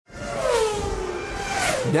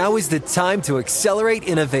Now is the time to accelerate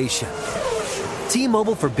innovation.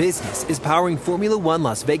 T-Mobile for Business is powering Formula One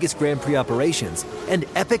Las Vegas Grand Prix operations and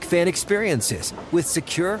epic fan experiences with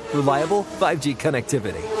secure, reliable 5G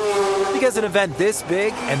connectivity. Because an event this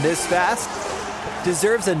big and this fast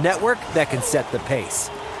deserves a network that can set the pace.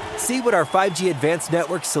 See what our 5G advanced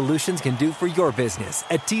network solutions can do for your business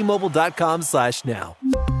at T-Mobile.com/now.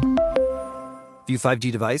 View 5G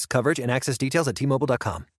device coverage and access details at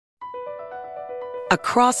T-Mobile.com.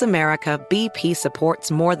 Across America, BP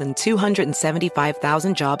supports more than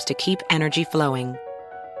 275,000 jobs to keep energy flowing.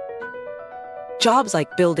 Jobs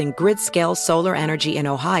like building grid-scale solar energy in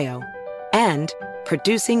Ohio and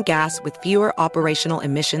producing gas with fewer operational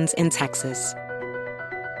emissions in Texas.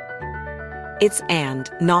 It's and,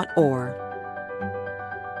 not or.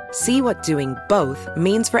 See what doing both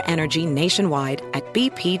means for energy nationwide at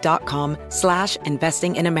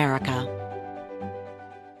bp.com/investing in America.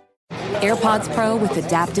 AirPods Pro with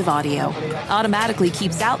adaptive audio automatically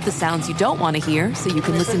keeps out the sounds you don't want to hear so you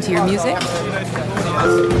can listen to your music,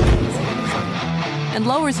 and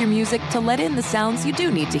lowers your music to let in the sounds you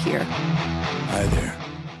do need to hear. Hi there.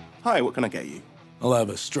 Hi, what can I get you? I'll have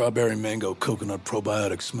a strawberry mango coconut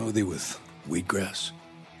probiotic smoothie with wheatgrass.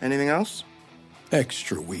 Anything else?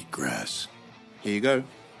 Extra wheatgrass. Here you go.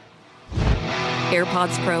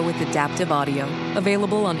 AirPods Pro with adaptive audio.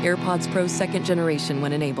 Available on AirPods Pro 2nd generation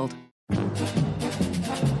when enabled.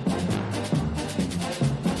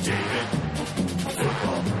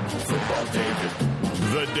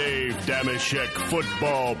 The Dave Dameshek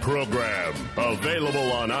Football Program.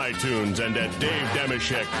 Available on iTunes and at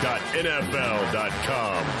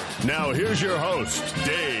davedameshek.nfl.com. Now here's your host,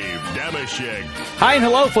 Dave Dameshek. Hi and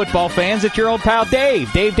hello, football fans. It's your old pal Dave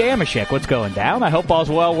Dameshek. What's going down? I hope all's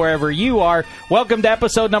well wherever you are. Welcome to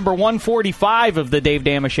episode number 145 of the Dave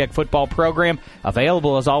Dameshek Football Program.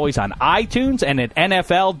 Available as always on iTunes and at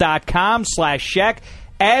nfl.com/shek.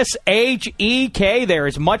 S-H-E-K. There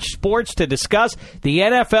is much sports to discuss. The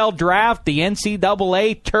NFL draft, the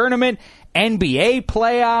NCAA tournament, NBA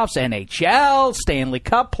playoffs, NHL, Stanley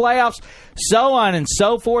Cup playoffs, so on and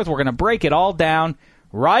so forth. We're going to break it all down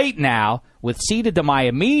right now with seated to my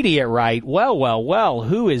immediate right. Well,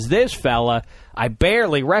 who is this fella? I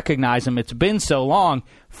barely recognize him. It's been so long.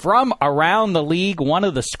 From around the league, one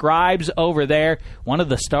of the scribes over there, one of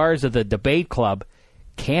the stars of the debate club.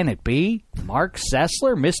 Can it be Mark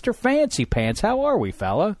Sessler, Mr. Fancy Pants? How are we,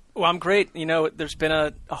 fella? Well, I'm great. You know, there's been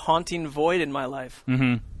a haunting void in my life.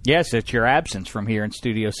 Mm-hmm. Yes, it's your absence from here in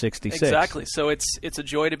Studio 66. Exactly. So it's a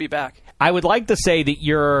joy to be back. I would like to say that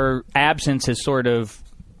your absence has sort of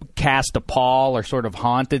cast a pall or sort of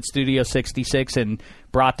haunted Studio 66 and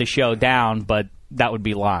brought the show down, but that would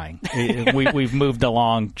be lying. We've moved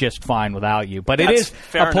along just fine without you. But That's it is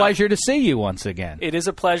a pleasure enough. to see you once again. It is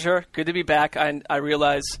a pleasure. Good to be back. I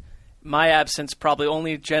realize my absence probably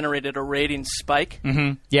only generated a rating spike.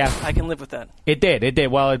 Mm-hmm. Yeah. I can live with that. It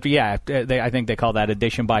did. Well, I think they call that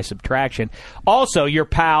addition by subtraction. Also, your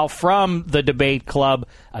pal from the debate club,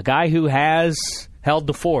 a guy who has held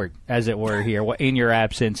the fort, as it were, here in your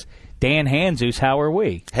absence, Dan Hanzus. How are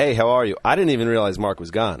we? Hey, how are you? I didn't even realize Mark was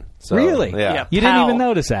gone. So, really? Yeah. You didn't even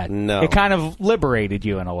notice that? No. It kind of liberated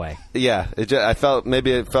you in a way. Yeah. I felt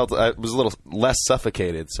I was a little less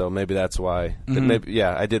suffocated, so maybe that's why.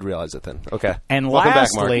 Mm-hmm. I did realize it then. Okay. And Welcome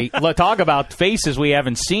lastly, back, Mark. talk about faces we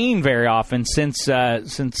haven't seen very often since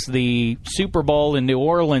the Super Bowl in New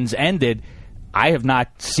Orleans ended. I have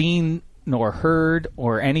not seen nor heard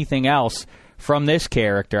or anything else from this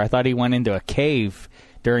character. I thought he went into a cave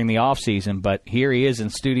during the offseason, but here he is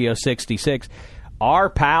in Studio 66.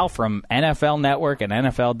 Our pal from NFL Network and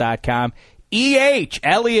NFL.com, E.H.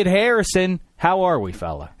 Elliot Harrison. How are we,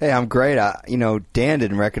 fella? Hey, I'm great. Dan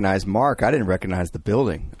didn't recognize Mark. I didn't recognize the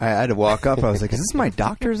building. I had to walk up. I was like, is this my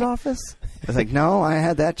doctor's office? I was like, no, I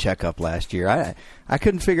had that checkup last year. I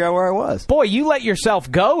couldn't figure out where I was. Boy, you let yourself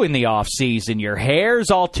go in the off season. Your hair's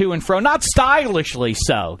all to and fro, not stylishly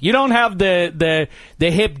so. You don't have the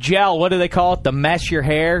hip gel. What do they call it? The mesh your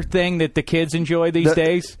hair thing that the kids enjoy these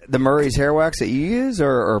days. The Murray's hair wax that you use,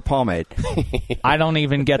 or pomade? I don't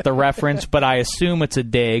even get the reference, but I assume it's a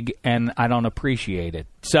dig, and I don't appreciate it.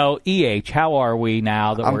 So, EH, how are we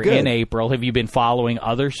now that we're good. in April? Have you been following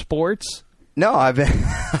other sports? No, I've been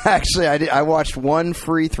actually. I watched one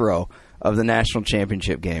free throw of the national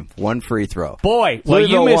championship game. One free throw. Boy, well,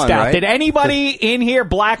 Louisville you missed won, out. right? Did anybody in here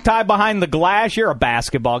black tie behind the glass? You're a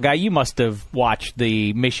basketball guy. You must have watched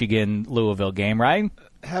the Michigan-Louisville game, right?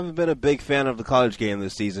 haven't been a big fan of the college game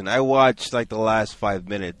this season. I watched like the last 5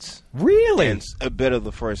 minutes. Really? And a bit of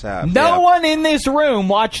the first half. No one in this room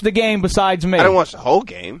watched the game besides me. I didn't watch the whole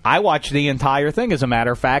game. I watched the entire thing, as a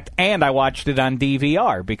matter of fact, and I watched it on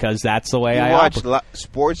DVR because that's the way I watch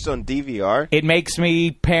sports on DVR. It makes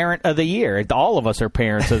me parent of the year. All of us are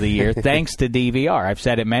parents of the year thanks to DVR. I've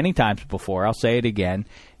said it many times before. I'll say it again.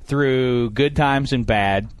 Through good times and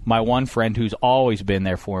bad, my one friend who's always been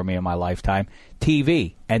there for me in my lifetime,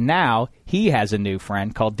 TV. And now he has a new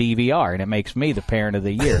friend called DVR, and it makes me the parent of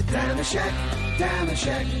the year.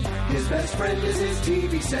 Damashek, his best friend is his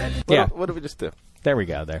TV set. Yeah. What did we just do? There we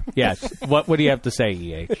go there. Yes. What do you have to say,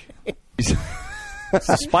 EH? It's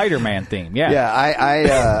the Spider-Man theme, yeah.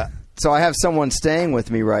 Yeah, so I have someone staying with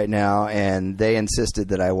me right now, and they insisted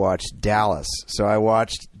that I watch Dallas. So I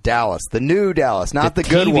watched Dallas, the new Dallas, not the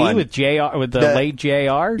good TV one. with the late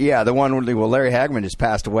JR? Yeah, the one where Larry Hagman just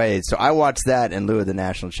passed away. So I watched that in lieu of the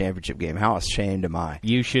national championship game. How ashamed am I?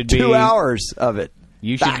 You should be 2 hours of it.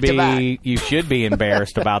 You should be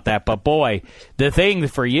embarrassed about that. But boy, the thing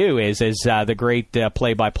for you is the great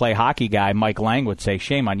play-by-play hockey guy Mike Lang would say,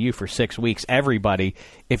 shame on you for 6 weeks, everybody,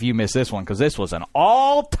 if you miss this one, because this was an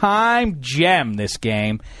all-time gem. This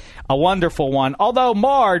game, a wonderful one, although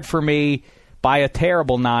marred for me by a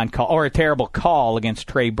terrible non-call or a terrible call against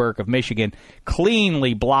Trey Burke of Michigan,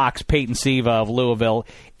 cleanly blocks Peyton Siva of Louisville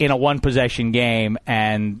in a one-possession game,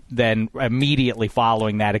 and then immediately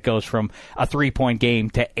following that, it goes from a 3-point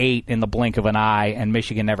game to 8 in the blink of an eye, and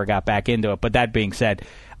Michigan never got back into it. But that being said,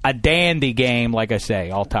 a dandy game, like I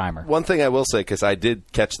say, all-timer. One thing I will say, because I did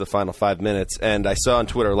catch the final 5 minutes, and I saw on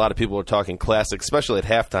Twitter a lot of people were talking classic, especially at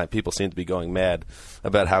halftime. People seem to be going mad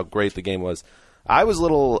about how great the game was. I was a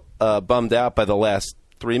little bummed out by the last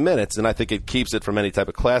 3 minutes, and I think it keeps it from any type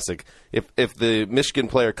of classic. If the Michigan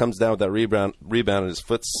player comes down with that rebound and his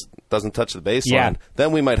foot doesn't touch the baseline,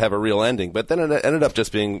 then we might have a real ending. But then it ended up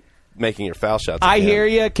just being making your foul shots. I hear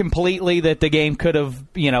you completely that the game could have,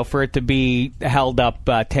 for it to be held up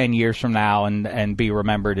 10 years from now and be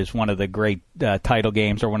remembered as one of the great title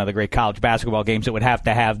games or one of the great college basketball games, it would have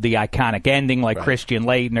to have the iconic ending like Christian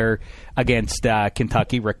Laettner against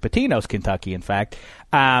Kentucky, Rick Pitino's Kentucky, in fact.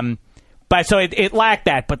 But so it lacked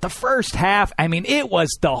that. But the first half, it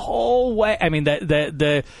was the whole way.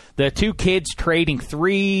 The two kids trading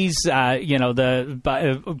threes, coming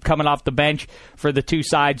off the bench for the two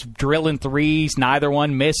sides, drilling threes, neither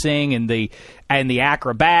one missing, and the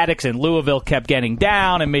acrobatics, and Louisville kept getting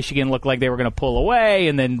down, and Michigan looked like they were going to pull away,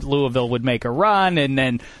 and then Louisville would make a run, and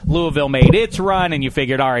then Louisville made its run, and you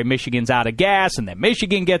figured, all right, Michigan's out of gas, and then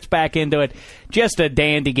Michigan gets back into it. Just a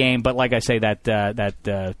dandy game, but like I say,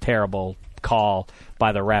 that terrible call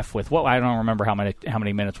by the ref with I don't remember how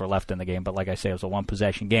many minutes were left in the game, but like I say, it was a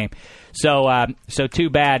one-possession game. So too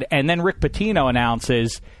bad. And then Rick Pitino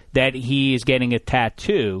announces that he is getting a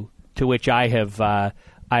tattoo, to which I have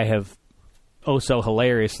oh so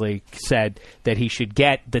hilariously said that he should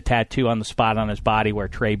get the tattoo on the spot on his body where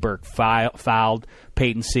Trey Burke fouled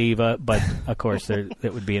Peyton Siva, but of course it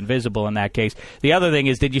would be invisible in that case. The other thing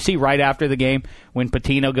is, did you see right after the game when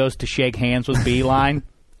Pitino goes to shake hands with Beeline?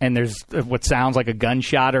 And there's what sounds like a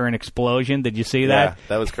gunshot or an explosion. Did you see that? Yeah,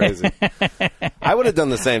 that was crazy. I would have done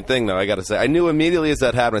the same thing, though, I got to say. I knew immediately as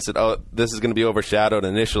that happened, I said, this is going to be overshadowed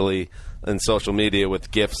initially in social media with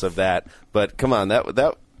GIFs of that. But come on,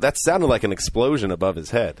 that sounded like an explosion above his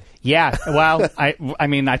head. Yeah, well,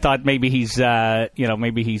 I thought maybe he's,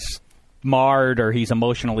 marred or he's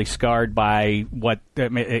emotionally scarred by what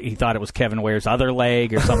he thought it was Kevin Ware's other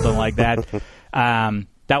leg or something like that.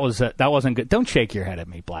 That wasn't good. Don't shake your head at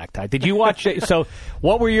me, Black Tie. Did you watch it? So,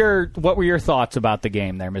 what were your thoughts about the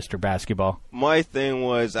game there, Mr. Basketball? My thing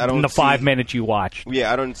was, in the 5 minutes you watched.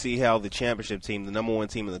 Yeah, I don't see how the championship team, the number one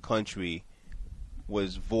team in the country,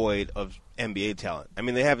 was void of NBA talent.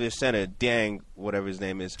 They have their center, Dang, whatever his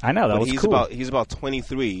name is. I know, that was cool. He's about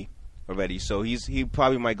 23 already, so he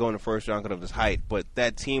probably might go in the first round because of his height. But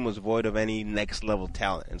that team was void of any next level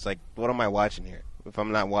talent. It's like, what am I watching here? If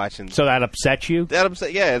I'm not watching, so that upsets you.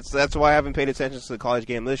 That's why I haven't paid attention to the college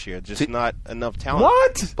game this year. Just not enough talent.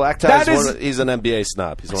 What? Black Tie he's an NBA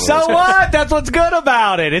snob. He's one of so those what? That's what's good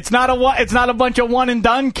about it. It's not a bunch of one and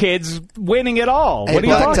done kids winning it all. Hey, what are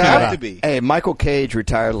you talking about? To be. Hey, Michael Cage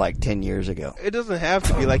retired like 10 years ago. It doesn't have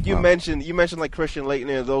to be. Like you mentioned like Christian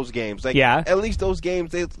Laettner in those games. Like, yeah. At least those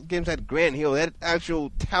games had Grant Hill. They had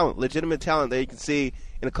actual talent, legitimate talent that you can see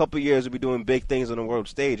in a couple of years will be doing big things on the world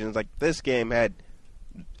stage. And it's like this game had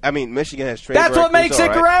Michigan has Trey That's Burke, what makes who's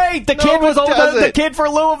it all right. great. The No, kid was it doesn't. the kid for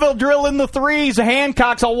Louisville drilling the threes.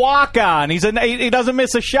 Hancock's a walk-on. He doesn't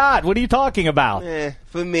miss a shot. What are you talking about?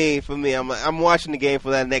 For me, I'm watching the game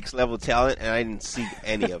for that next level talent, and I didn't see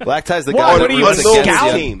any of it. Black Tie's the What? guy What that are you, runs a against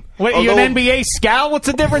scout? the team. What, are you an NBA scout? What's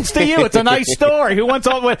the difference to you? It's a nice story. Who wants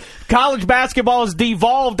all? College basketball has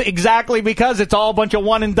devolved exactly because it's all a bunch of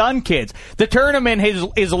one-and-done kids. The tournament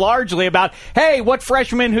is largely about, hey, what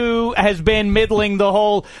freshman who has been middling the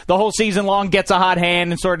whole season long gets a hot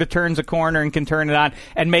hand and sort of turns a corner and can turn it on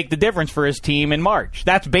and make the difference for his team in March.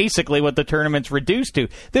 That's basically what the tournament's reduced to.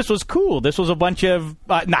 This was cool. This was a bunch of,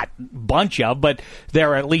 but there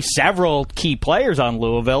were at least several key players on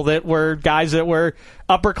Louisville that were guys that were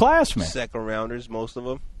upperclassmen. Second rounders, most of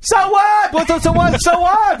them. So what? So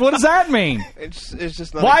what? What does that mean? It's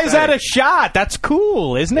just not Why is that exciting. a shot? That's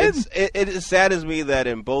cool, isn't it? It saddens me that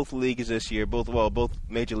in both leagues this year, both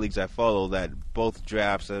major leagues I follow, that both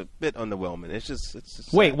drafts are a bit underwhelming. It's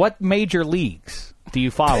just Wait, what major leagues do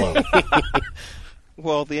you follow?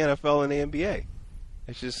 Well, the NFL and the NBA.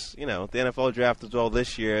 It's just, the NFL draft as well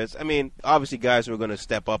this year. Obviously guys who are going to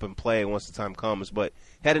step up and play once the time comes, but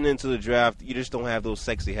heading into the draft, you just don't have those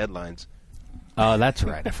sexy headlines. Oh, that's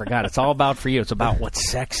right. I forgot. It's all about for you. It's about what's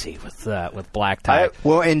sexy with Black Tie.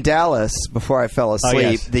 Well, in Dallas, before I fell asleep,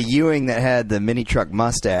 yes. the Ewing that had the mini truck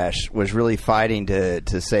mustache was really fighting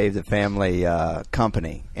to save the family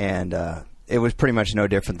company, and it was pretty much no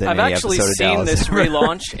different than I've any actually episode of seen Dallas. this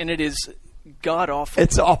relaunch, and it is god-awful.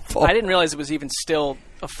 It's awful. I didn't realize it was even still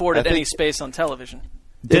afforded any space on television.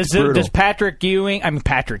 Does Patrick Ewing?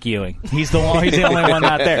 Patrick Ewing. He's the one. He's the only one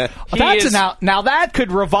not there. Now that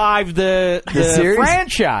could revive the series?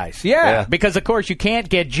 franchise. Yeah, because of course you can't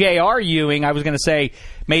get J.R. Ewing. I was going to say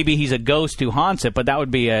maybe he's a ghost who haunts it, but that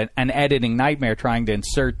would be an editing nightmare trying to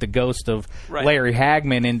insert the ghost of Larry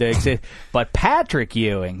Hagman into. But Patrick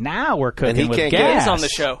Ewing. Now we're cooking with gas. He's on the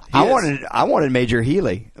show. I wanted Major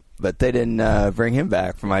Healy, but they didn't bring him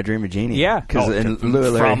back from My Dream of Jeannie. Yeah, because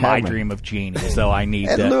from My Dream of Jeannie. So I need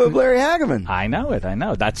and Lou of Larry Hagman. I know it.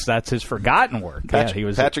 That's his forgotten work. Patrick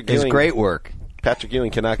his Ewing, great work. Patrick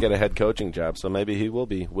Ewing cannot get a head coaching job, so maybe he will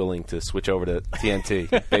be willing to switch over to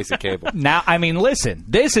TNT, basic cable. Now, listen,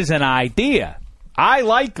 this is an idea. I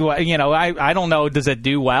like, I don't know, does it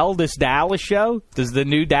do well, this Dallas show? Does the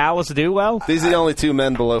new Dallas do well? These are the only two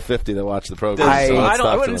men below 50 that watch the program.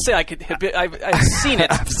 I wouldn't say I could. I've seen it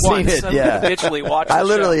once. Seen it, yeah. I've habitually watched the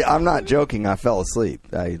show. I'm not joking, I fell asleep.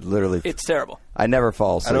 It's terrible. I never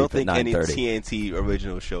fall asleep I don't think at any 9:30. TNT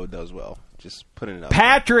original show does well. Just putting it out.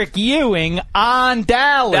 Patrick Ewing on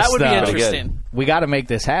Dallas. That would be though. interesting. We got to make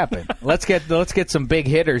this happen. Let's get some big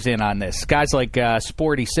hitters in on this. Guys like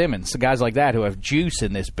Sporty Simmons, guys like that who have juice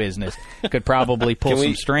in this business could probably pull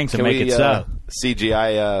some strings and make it so.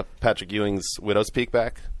 CGI Patrick Ewing's Widow's Peak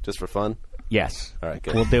back just for fun. Yes. All right,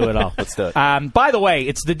 good. We'll do it all. Let's do it. By the way,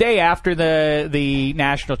 it's the day after the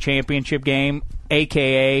national championship game,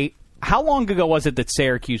 a.k.a. how long ago was it that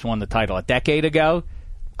Syracuse won the title? A decade ago?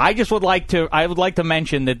 I would like to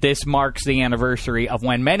mention that this marks the anniversary of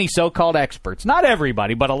when many so-called experts, not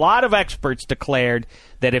everybody, but a lot of experts declared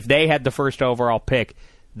that if they had the first overall pick,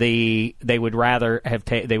 they would rather have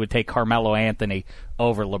they would take Carmelo Anthony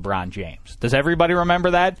over LeBron James. Does everybody remember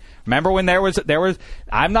that? Remember when there was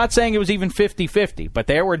I'm not saying it was even 50-50, but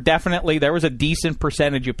there was a decent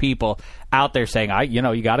percentage of people out there saying,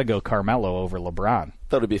 you got to go Carmelo over LeBron.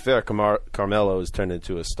 Though to be fair, Carmelo has turned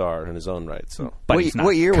into a star in his own right. So, But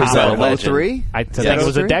what year was that? 03? I think it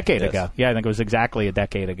was a decade ago. Yeah, I think it was exactly a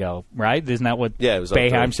decade ago, right? Isn't that what it was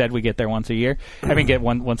Boeheim said? We get there once a year. Get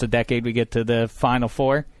once a decade. We get to the Final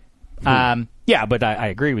Four. Yeah, but I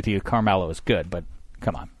agree with you. Carmelo is good, but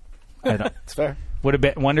come on, it's fair.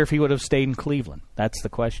 Wonder if he would have stayed in Cleveland. That's the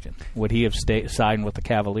question. Would he have signed with the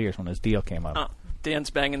Cavaliers when his deal came up? Dan's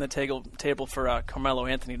banging the table for Carmelo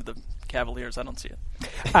Anthony to the Cavaliers. I don't see it.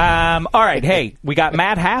 All right, hey, we got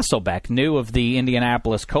Matt Hasselbeck, new of the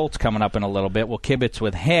Indianapolis Colts, coming up in a little bit. We'll kibitz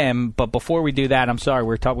with him, but before we do that, I'm sorry,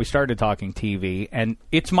 we started talking TV, and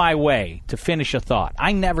it's my way to finish a thought.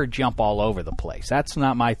 I never jump all over the place. That's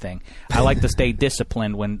not my thing. I like to stay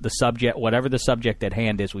disciplined when the subject, whatever the subject at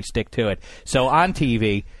hand is, we stick to it. So on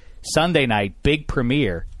TV, Sunday night, big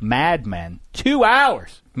premiere, Mad Men, 2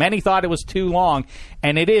 hours. Many thought it was too long,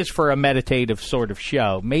 and it is for a meditative sort of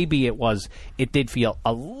show. Maybe it did feel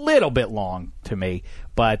a little bit long to me,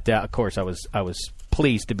 but of course I was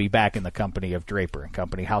pleased to be back in the company of Draper and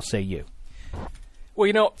Company. How say you?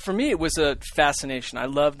 Well, for me it was a fascination. I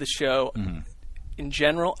love the show in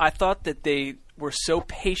general. I thought that they were so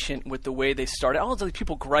patient with the way they started. All those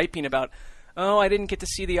people griping about, I didn't get to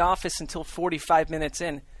see The Office until 45 minutes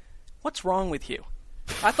in. What's wrong with you?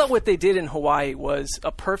 I thought what they did in Hawaii was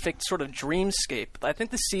a perfect sort of dreamscape. I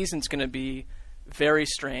think the season's going to be very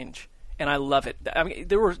strange, and I love it. I mean,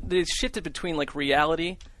 they shifted between like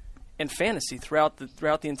reality and fantasy throughout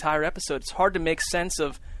the entire episode. It's hard to make sense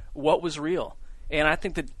of what was real, and I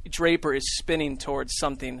think that Draper is spinning towards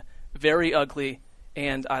something very ugly,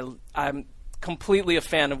 and I'm completely a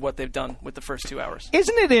fan of what they've done with the first 2 hours.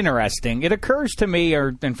 Isn't it interesting? It occurs to me,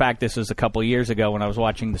 or in fact, this was a couple of years ago when I was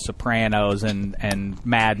watching The Sopranos and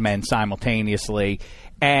Mad Men simultaneously,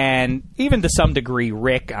 and even to some degree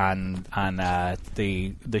Rick on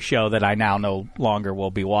the show that I now no longer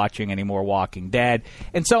will be watching anymore, Walking Dead,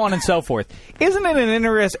 and so on and so forth. Isn't it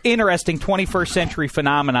an interesting 21st century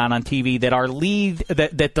phenomenon on TV that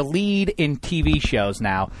that the lead in TV shows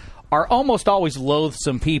now are almost always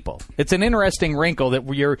loathsome people? It's an interesting wrinkle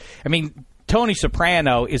that Tony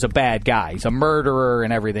Soprano is a bad guy. He's a murderer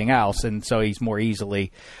and everything else, and so he's more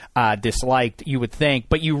easily disliked, you would think.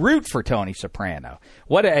 But you root for Tony Soprano.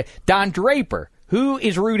 Don Draper. Who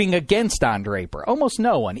is rooting against Don Draper? Almost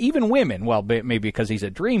no one. Even women. Well, maybe because he's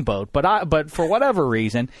a dreamboat. But for whatever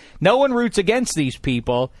reason, no one roots against these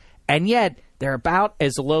people, and yet they're about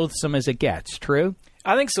as loathsome as it gets. True?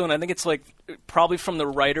 I think so, and I think it's like probably from the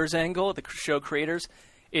writer's angle, the show creators,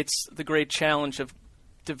 it's the great challenge of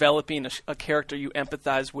developing a character you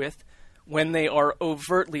empathize with when they are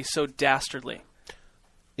overtly so dastardly.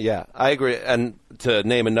 Yeah, I agree. And to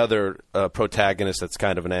name another protagonist that's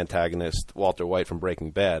kind of an antagonist, Walter White from Breaking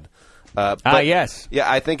Bad. Yes.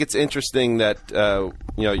 Yeah, I think it's interesting that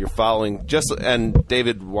you're following and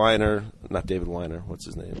David Weiner, not David Weiner. What's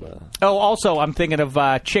his name? Also, I'm thinking of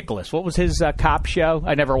Chiklis. What was his cop show?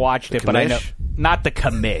 I never watched it, but I know not the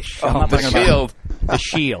Commish. The Shield. The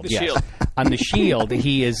Shield. Yes. Shield. On the Shield,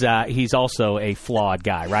 he's also a flawed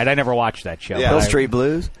guy, right? I never watched that show. Hill Street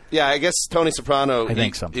Blues. Yeah, I guess Tony Soprano. I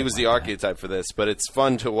think he was the archetype for this, but it's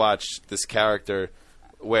fun to watch this character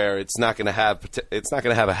where it's not going to have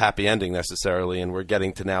a happy ending necessarily, and we're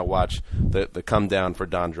getting to now watch the come down for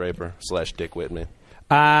Don Draper / Dick Whitman.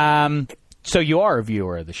 So you are a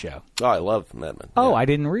viewer of the show? Oh, I love Mad Men. Oh, yeah. I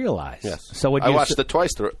didn't realize. Yes. So I watched it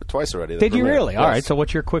twice already. Did you really? Yes. All right. So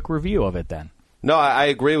what's your quick review of it then? No, I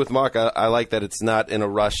agree with Mark. I like that it's not in a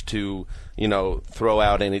rush to throw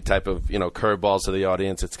out any type of curveballs to the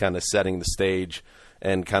audience. It's kind of setting the stage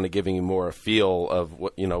and kind of giving you more a feel of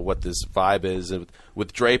what this vibe is.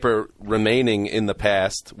 With Draper remaining in the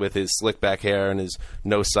past with his slick back hair and his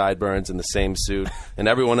no sideburns in the same suit, and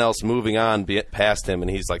everyone else moving on past him, and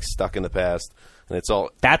he's like stuck in the past. And it's all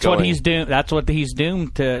what he's doomed. That's what he's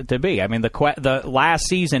doomed to be. I mean, the last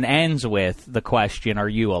season ends with the question: "Are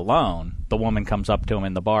you alone?" The woman comes up to him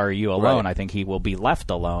in the bar. "Are you alone?" Right. I think he will be left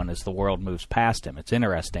alone as the world moves past him. It's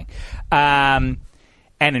interesting.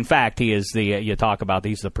 And in fact, he is you talk about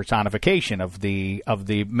he's the personification of the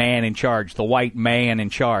man in charge, the white man in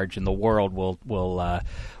charge, and the world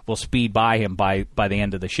will speed by him by the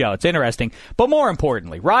end of the show. It's interesting, but more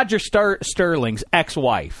importantly, Roger Sterling's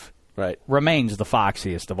ex-wife remains the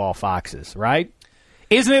foxiest of all foxes, right?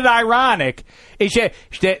 Isn't it ironic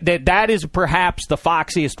that is perhaps the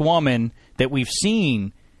foxiest woman that we've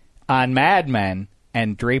seen on Mad Men?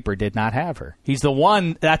 And Draper did not have her. He's the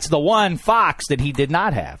one. That's the one fox that he did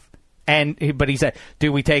not have. But he said,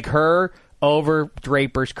 "Do we take her over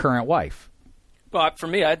Draper's current wife?" Well, for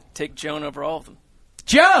me, I'd take Joan over all of them.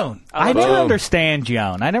 Joan. I never understand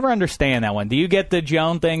Joan. I never understand that one. Do you get the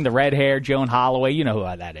Joan thing? The red hair, Joan Holloway. You know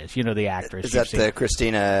who that is. You know the actress. Is that the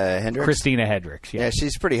Christina Hendricks? Christina Hendricks. Yeah,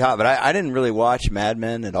 she's pretty hot. But I didn't really watch Mad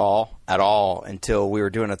Men at all until we were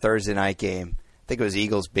doing a Thursday night game. I think it was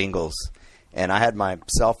Eagles Bengals. And I had my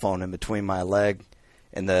cell phone in between my leg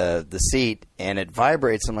and the seat, and it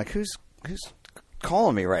vibrates. I'm like, who's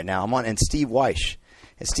calling me right now? I'm on, and Steve Weish.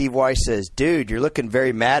 And Steve Weish says, "Dude, you're looking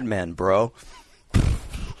very Mad Men, bro."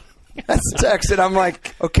 That's the text, and I'm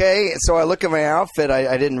like, okay. So I look at my outfit.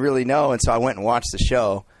 I didn't really know, and so I went and watched the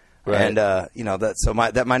show. Right.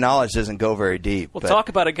 And my knowledge doesn't go very deep. Well, talk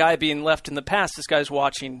about a guy being left in the past. This guy's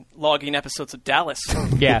logging episodes of Dallas.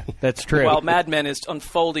 Yeah, that's true. While Mad Men is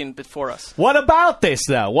unfolding before us. What about this,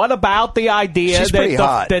 though? What about the idea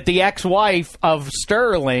that the ex-wife of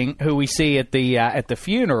Sterling, who we see at the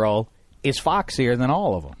funeral, is foxier than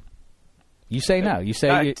all of them? You say no. You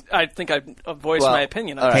say I think I voiced my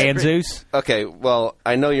opinion. Zeus. Okay, well,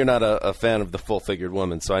 I know you're not a fan of the full-figured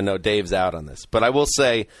woman, so I know Dave's out on this. But I will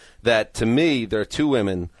say that, to me, there are two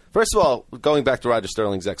women. First of all, going back to Roger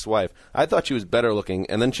Sterling's ex-wife, I thought she was better looking,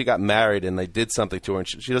 and then she got married, and they did something to her, and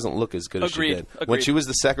she doesn't look as good as she did. Agreed. When she was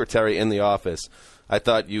the secretary in the office, I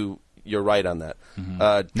thought you you're right on that.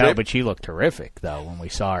 No, but she looked terrific, though, when we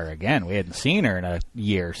saw her again. We hadn't seen her in a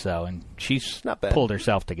year or so, and she's not bad. Pulled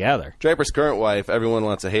herself together. Draper's current wife, everyone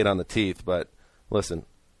wants to hate on the teeth, but listen,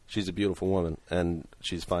 she's a beautiful woman, and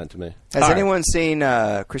she's fine to me. Has anyone seen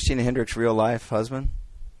Christina Hendricks' real-life husband?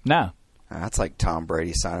 No. That's like Tom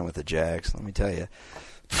Brady signing with the Jags, let me tell you.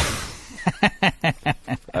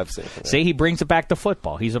 I've seen it. See, he brings it back to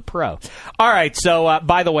football. He's a pro. All right, so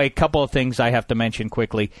by the way, a couple of things I have to mention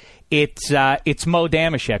quickly. It's Mo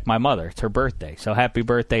Damashek, my mother. It's her birthday, so happy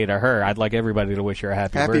birthday to her. I'd like everybody to wish her a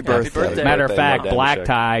happy birthday. Matter of fact, Black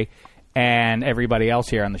Tie and everybody else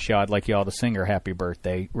here on the show, I'd like you all to sing her happy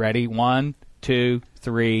birthday. Ready? 1, 2,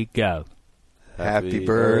 3, go. Happy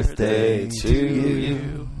birthday to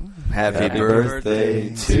you. Happy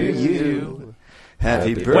birthday to you.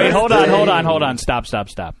 Happy birthday. Wait, hold on. Stop.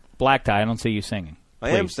 Black Tie, I don't see you singing.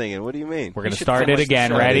 I am singing. What do you mean? We're going to start it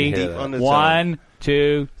again. Ready? 1,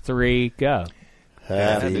 2, 3, go.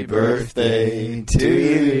 Happy birthday to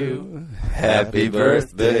you. Happy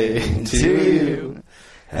birthday to you.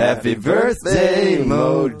 Happy birthday,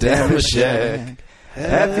 Mo Damashek.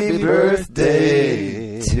 Happy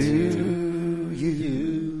birthday to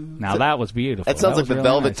you. Now that was beautiful. That sounds like the really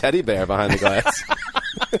velvet teddy bear behind the glass.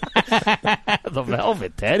 The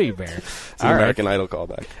velvet teddy bear. It's an American Idol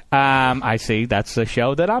callback. I see. That's a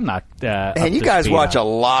show that I'm not. And you guys watch a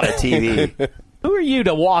lot of TV. Who are you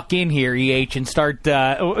to walk in here, EH, and start?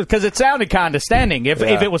 Because it sounded condescending. If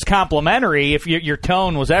it was complimentary, if your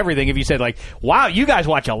tone was everything, if you said like, "Wow, you guys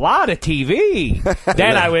watch a lot of TV,"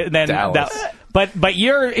 then I would. But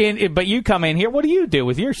you come in here. What do you do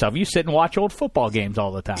with yourself? You sit and watch old football games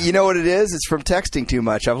all the time. You know what it is? It's from texting too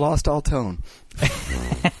much. I've lost all tone.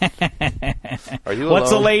 Are you What's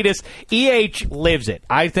the alone? latest? EH lives it.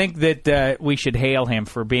 I think that we should hail him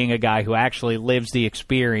for being a guy who actually lives the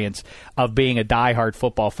experience of being a diehard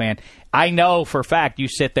football fan. I know for a fact you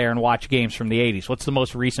sit there and watch games from the 80s. What's the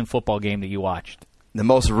most recent football game that you watched? The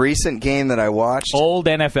most recent game that I watched? Old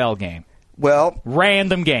NFL game. Well,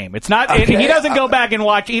 random game. It's not. Okay. He doesn't go back and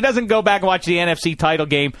watch. He doesn't go back and watch the NFC title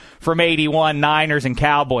game from '81, Niners and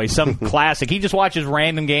Cowboys, some classic. He just watches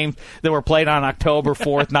random games that were played on October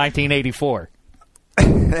 4th, 1984.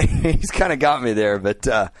 He's kind of got me there, but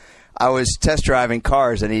I was test driving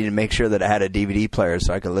cars. I needed to make sure that I had a DVD player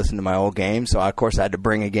so I could listen to my old game. So of course I had to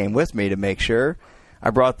bring a game with me to make sure. I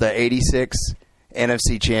brought the '86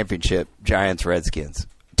 NFC Championship, Giants Redskins.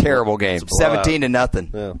 Terrible game, 17-0.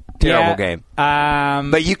 Yeah. Terrible game.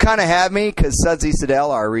 But you kind of had me because Sudsy Siddell,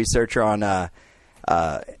 our researcher on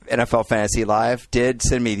NFL Fantasy Live, did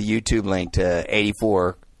send me the YouTube link to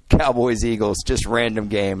 '84 Cowboys Eagles, just random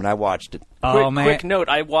game, and I watched it. Quick note: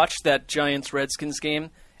 I watched that Giants Redskins game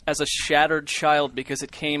as a shattered child because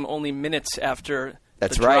it came only minutes after the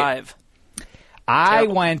drive. I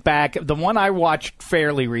went back. The one I watched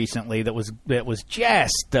fairly recently that was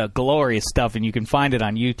just glorious stuff, and you can find it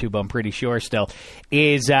on YouTube, I'm pretty sure still,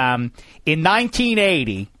 is in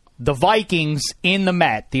 1980, the Vikings in the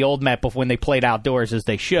Met, the old Met, before when they played outdoors as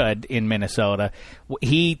they should in Minnesota,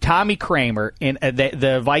 Tommy Kramer,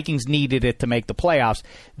 the Vikings needed it to make the playoffs.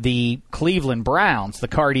 The Cleveland Browns, the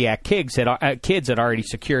Cardiac Kids had already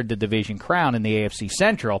secured the division crown in the AFC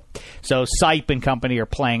Central. So Sipe and company are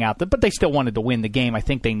playing out, but they still wanted to win the game. I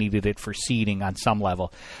think they needed it for seeding on some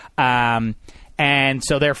level. And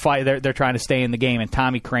so they're trying to stay in the game, and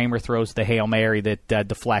Tommy Kramer throws the Hail Mary that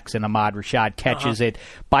deflects, and Ahmad Rashad catches it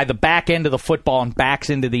by the back end of the football and backs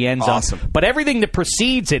into the end zone. Awesome. But everything that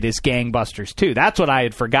precedes it is gangbusters, too. That's what I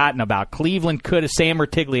had forgotten about. Cleveland could have, Sam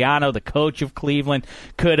Rutigliano, the coach of Cleveland,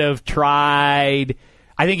 could have tried.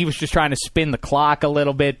 I think he was just trying to spin the clock a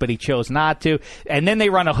little bit, but he chose not to. And then they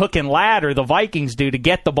run a hook and ladder, the Vikings do, to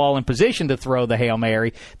get the ball in position to throw the Hail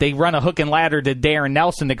Mary. They run a hook and ladder to Darren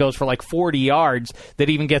Nelson that goes for like 40 yards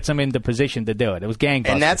that even gets them into position to do it. It was gangbusters.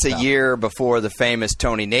 And that's a year before the famous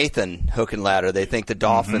Tony Nathan hook and ladder. They think the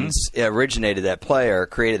Dolphins originated that play or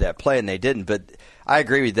created that play, and they didn't. But I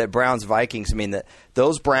agree with you that Browns-Vikings, I mean,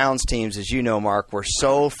 those Browns teams, as you know, Mark, were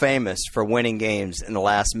so famous for winning games in the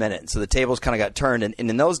last minute. So the tables kind of got turned, and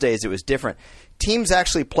in those days it was different. Teams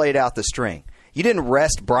actually played out the string. You didn't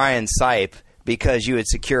rest Brian Sipe because you had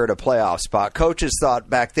secured a playoff spot. Coaches thought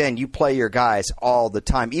back then you play your guys all the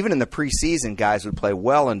time. Even in the preseason, guys would play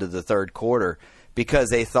well into the third quarter because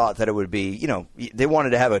they thought that it would be, they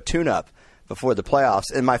wanted to have a tune-up before the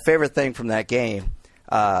playoffs. And my favorite thing from that game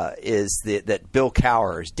is that Bill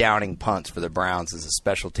Cowher is downing punts for the Browns as a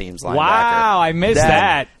special teams linebacker. Wow, I missed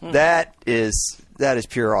that. That is that is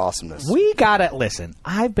pure awesomeness. We gotta listen.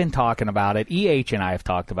 I've been talking about it. EH and I have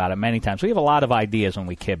talked about it many times. We have a lot of ideas when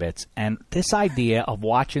we kibitz, and this idea of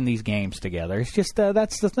watching these games together is just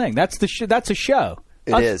that's the thing. That's a show.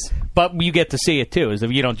 It is. But you get to see it, too, as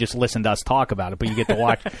if you don't just listen to us talk about it, but you get to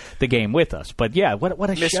watch the game with us. But, yeah, what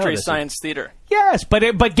a show. Mystery Science Theater. Yes,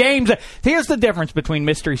 but games. Here's the difference between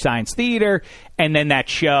Mystery Science Theater and then that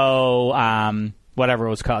show, whatever it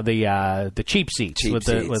was called, the Cheap Seats with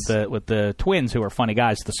the twins who are funny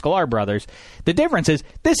guys, the Sklar brothers. The difference is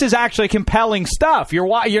this is actually compelling stuff.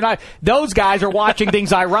 You're not. Those guys are watching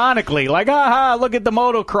things ironically, like look at the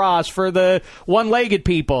motocross for the one-legged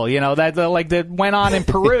people. That went on in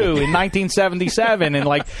Peru in 1977, and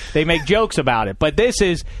like they make jokes about it. But this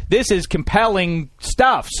is compelling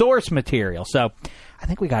stuff, source material. So I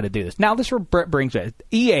think we got to do this. Now, this brings it.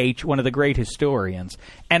 EH, one of the great historians,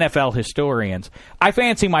 NFL historians. I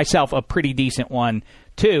fancy myself a pretty decent one,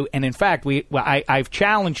 too. And, in fact, I've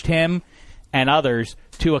challenged him and others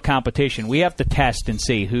to a competition. We have to test and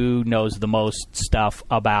see who knows the most stuff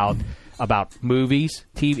about movies,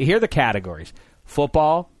 TV. Here are the categories.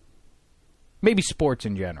 Football, maybe sports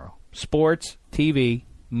in general. Sports, TV,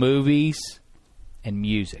 movies, and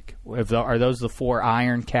music. Are those the 4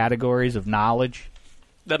 iron categories of knowledge?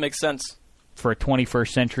 That makes sense. For a 21st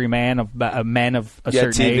century men of a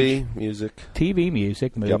certain age. TV,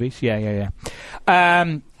 music, movies. Yep.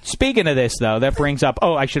 Yeah. Speaking of this, though, that brings up...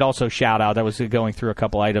 Oh, I should also shout out, I was going through a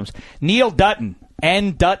couple items. Neil Dutton,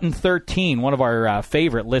 N. Dutton 13, one of our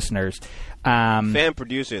favorite listeners. Fan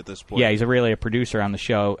producer at this point. Yeah, he's really a producer on the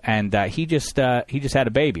show, and he just had a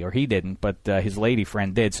baby, or he didn't, but his lady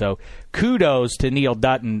friend did. So kudos to Neil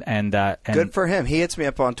Dutton, and good for him. He hits me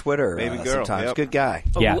up on Twitter baby girl. sometimes. Yep. Good guy.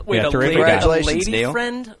 Terrific guy. A lady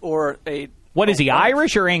friend or a... What is he,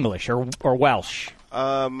 Irish or English or Welsh?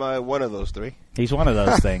 One of those 3. He's one of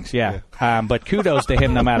those things, yeah. But kudos to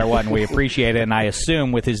him no matter what, and we appreciate it. And I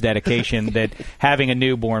assume with his dedication that having a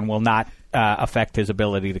newborn will not affect his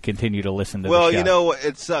ability to continue to listen to the show. Well,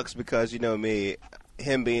 it sucks because, me,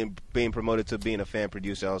 him being promoted to being a fan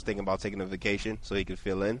producer, I was thinking about taking a vacation so he could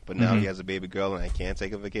fill in. But now he has a baby girl and I can't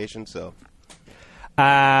take a vacation, so...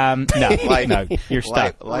 No, you're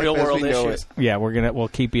stuck. Real world issues. Yeah, we'll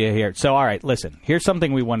keep you here. So, all right, listen. Here's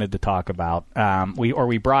something we wanted to talk about.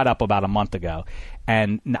 We brought up about a month ago,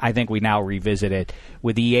 and I think we now revisit it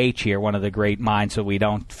with EH here, one of the great minds, so we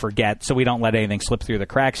don't forget, so we don't let anything slip through the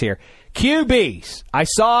cracks here. QBs. I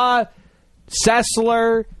saw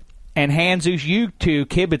Sessler and Hanzus, you two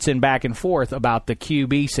kibitzing back and forth about the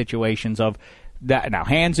QB situations of. Now,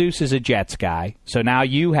 Hanzus is a Jets guy, so now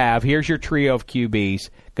here's your trio of QBs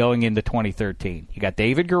going into 2013. You got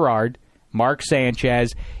David Garrard, Mark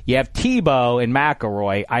Sanchez, you have Tebow and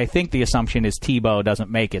McElroy. I think the assumption is Tebow doesn't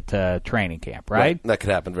make it to training camp, right? That could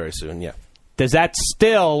happen very soon, yeah. Does that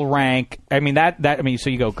still rank? I mean, so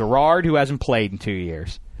you go Garrard, who hasn't played in 2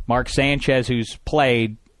 years, Mark Sanchez, who's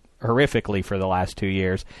played horrifically for the last 2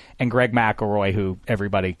 years, and Greg McElroy, who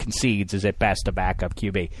everybody concedes is at best a backup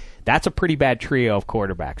QB. That's a pretty bad trio of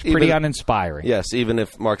quarterbacks. Pretty uninspiring. Yes, even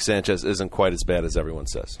if Mark Sanchez isn't quite as bad as everyone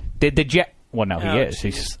says. Did the Jet... Well, no, he is.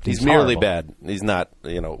 He's merely bad. He's not,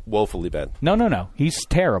 woefully bad. No. He's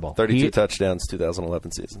terrible. 32 touchdowns,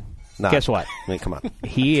 2011 season. Guess what? I mean, come on.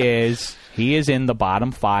 He is in the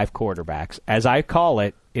bottom 5 quarterbacks. As I call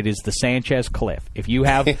it, it is the Sanchez cliff. If you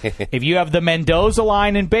have the Mendoza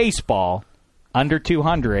line in baseball under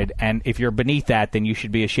 200, and if you're beneath that, then you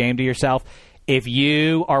should be ashamed of yourself. If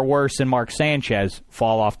you are worse than Mark Sanchez,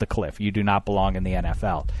 fall off the cliff. You do not belong in the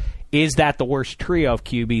NFL. Is that the worst trio of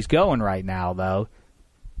QBs going right now, though?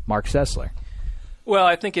 Mark Sessler. Well,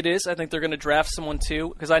 I think it is. I think they're going to draft someone, too,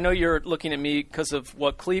 because I know you're looking at me because of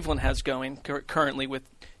what Cleveland has going currently with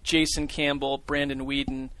Jason Campbell, Brandon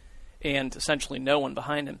Weeden, and essentially no one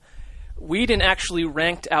behind him. Weeden actually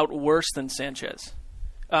ranked out worse than Sanchez.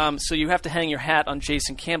 So you have to hang your hat on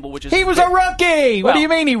Jason Campbell, which is... He was a rookie! What do you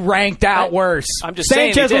mean he ranked out worse? I'm just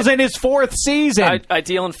Sanchez saying was in his 4th season. I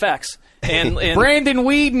deal in facts. And Brandon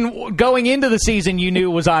Weeden, going into the season, you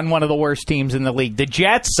knew was on one of the worst teams in the league. The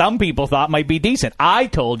Jets, some people thought might be decent. I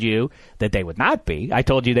told you that they would not be. I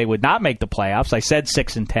told you they would not make the playoffs. I said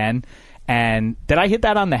 6-10. And did I hit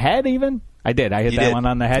that on the head even? I did. I hit that one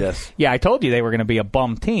on the head. Yes. Yeah, I told you they were going to be a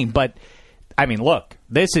bum team. But, I mean, look,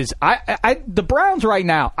 this is the Browns right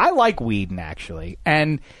now. I like Weeden, actually.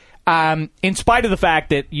 And in spite of the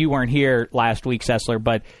fact that you weren't here last week, Sessler,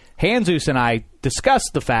 but Hanzus and I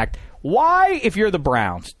discussed the fact, why, if you're the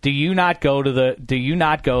Browns, do you not go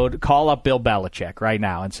to call up Bill Belichick right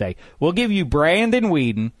now and say, we'll give you Brandon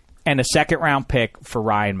Weeden and a 2nd-round pick for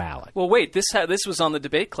Ryan Mallett? Well, wait, this was on the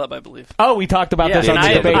Debate Club, I believe. Oh, we talked about this on the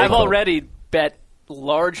Debate Club. I've already bet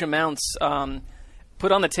large amounts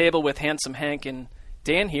put on the table with Handsome Hank and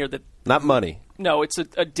Dan here. That not money. No, it's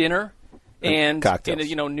a dinner and cocktails.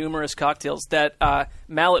 Numerous cocktails. That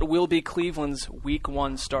Mallett will be Cleveland's Week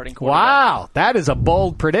 1 starting quarterback. Wow, that is a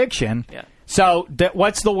bold prediction. Yeah. So,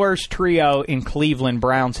 what's the worst trio in Cleveland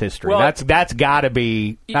Browns history? Well, that's got to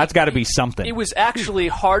be something. It was actually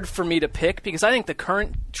hard for me to pick because I think the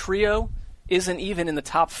current trio isn't even in the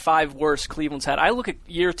top 5 worst Cleveland's had. I look at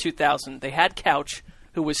year 2000. They had Couch,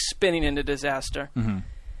 who was spinning into disaster. Mm-hmm.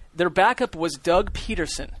 Their backup was Doug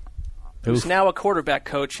Peterson, who's now a quarterback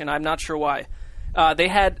coach, and I'm not sure why. They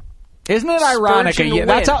had. Isn't it ironic? Spurgeon Wynn.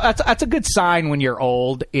 That's a good sign when you're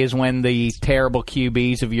old, is when the terrible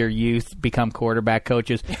QBs of your youth become quarterback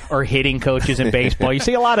coaches or hitting coaches in baseball. You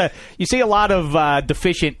see a lot of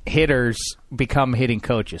deficient hitters become hitting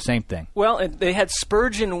coaches. Same thing. Well, they had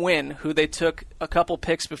Spurgeon Wynn, who they took a couple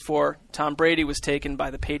picks before Tom Brady was taken by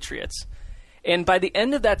the Patriots. And by the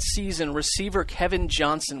end of that season, receiver Kevin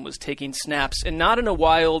Johnson was taking snaps, and not in a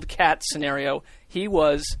Wildcat scenario. He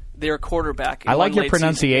was their quarterback. I like your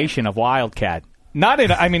pronunciation of Wildcat. Not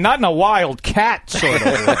in a Wildcat sort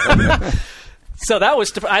of. So that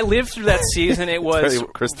was. I lived through that season. It was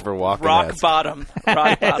Christopher Walken. Rock bottom.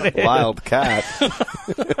 Wildcat.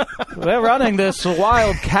 They're running this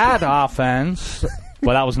Wildcat offense.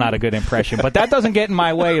 Well, that was not a good impression, but that doesn't get in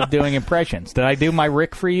my way of doing impressions. Did I do my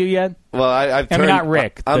Rick for you yet? Well, I've turned, not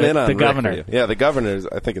Rick. I'm in on the Rick governor. for you. Yeah, the governor.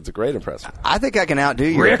 I think it's a great impression. I think I can outdo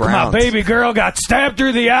you, Rick, Browns. my baby girl got stabbed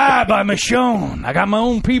through the eye by Michonne. I got my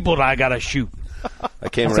own people that I got to shoot. I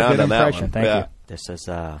came That's around a good on that impression. one. Thank yeah. you. This is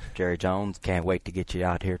Jerry Jones. Can't wait to get you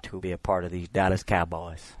out here to be a part of these Dallas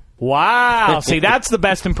Cowboys. Wow. See, that's the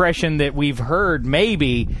best impression that we've heard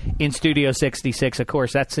maybe in Studio 66. Of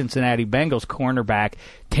course, that's Cincinnati Bengals cornerback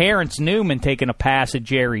Terrence Newman taking a pass at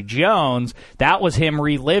Jerry Jones. That was him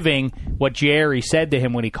reliving what Jerry said to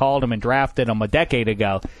him when he called him and drafted him a decade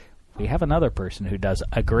ago. We have another person who does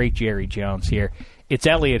a great Jerry Jones here. It's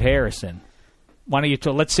Elliot Harrison. Why don't you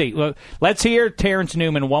let's see. Let's hear Terrence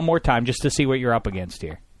Newman one more time just to see what you're up against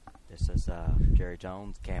here. This is Jerry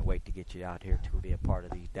Jones. Can't wait to get you out here to be a part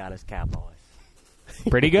of these Dallas Cowboys.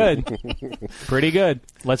 Pretty good. Pretty good.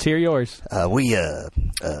 Let's hear yours.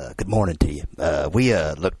 Good morning to you. We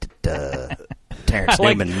looked at Terrence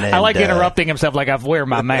Newman. I like interrupting himself like I've wear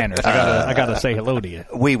my manners. I gotta say hello to you.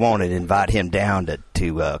 We wanted to invite him down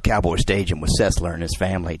to Cowboy Stadium with Sessler and his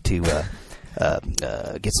family to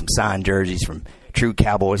get some signed jerseys from true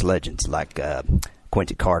Cowboys legends like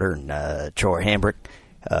Quincy Carter and Troy Hambrick.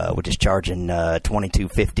 We're just charging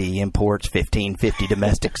 $22.50 imports, $15.50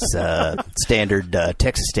 domestics, standard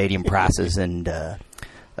Texas Stadium prices, and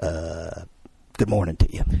good morning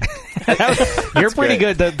to you. You're pretty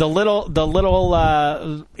good. The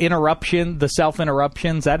little interruption, the self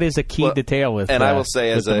interruptions, that is a key detail with. And I will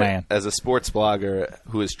say, as a sports blogger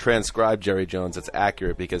who has transcribed Jerry Jones, it's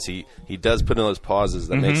accurate because he does put in those pauses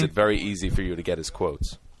that makes it very easy for you to get his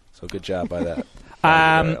quotes. So good job by that.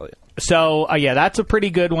 So, that's a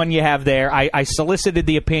pretty good one you have there. I solicited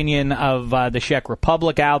the opinion of the Czech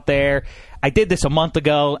Republic out there. I did this a month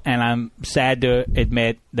ago, and I'm sad to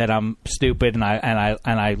admit that I'm stupid, and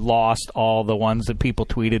I lost all the ones that people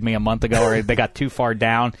tweeted me a month ago, or they got too far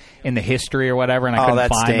down in the history or whatever, and I couldn't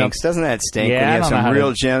find stinks. them. Doesn't that stink Yeah, when you have I don't know some how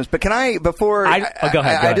real gems? But can I, before... go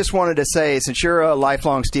ahead. I just wanted to say, since you're a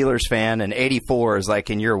lifelong Steelers fan, and 84 is like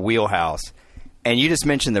in your wheelhouse, and you just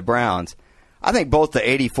mentioned the Browns, I think both the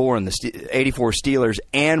 84 and the 84 Steelers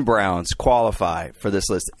and Browns qualify for this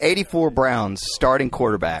list. 84 Browns starting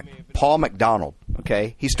quarterback, Paul McDonald,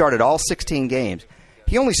 okay? He started all 16 games.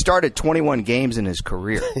 He only started 21 games in his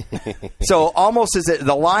career. So almost as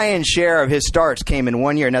the lion's share of his starts came in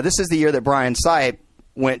 1 year. Now, this is the year that Brian Sipe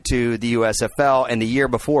went to the USFL, and the year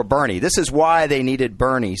before Bernie. This is why they needed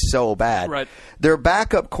Bernie so bad. Right. Their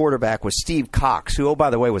backup quarterback was Steve Cox, who, oh, by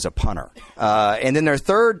the way, was a punter. And then their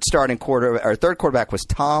third quarterback was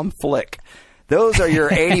Tom Flick. Those are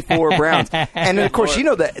your 84 Browns. And, of course, you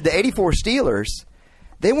know, the 84 Steelers,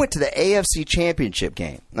 they went to the AFC Championship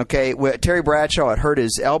game, okay? Where Terry Bradshaw had hurt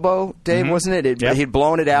his elbow, Dave, wasn't it? Yep. He'd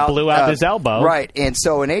blown it out. Blew out his elbow. Right. And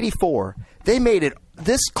so in 84, they made it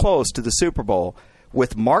this close to the Super Bowl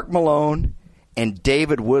with Mark Malone and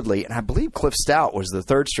David Woodley, and I believe Cliff Stout was the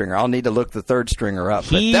third stringer. I'll need to look the third stringer up.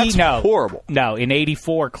 But that's horrible. No, in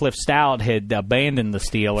 84, Cliff Stout had abandoned the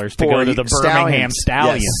Steelers to go to the Birmingham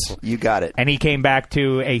Stallions. Yes, you got it. And he came back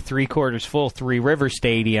to a 3/4 full Three Rivers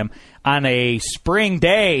Stadium on a spring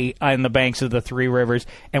day on the banks of the Three Rivers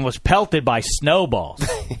and was pelted by snowballs.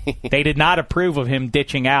 They did not approve of him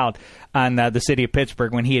ditching out on the city of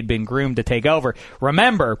Pittsburgh when he had been groomed to take over.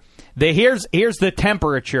 Remember, here's the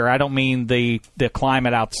temperature. I don't mean the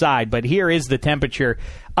climate outside, but here is the temperature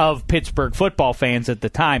of Pittsburgh football fans at the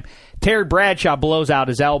time. Terry Bradshaw blows out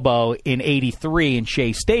his elbow in '83 in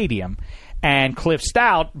Shea Stadium. And Cliff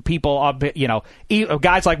Stout, people,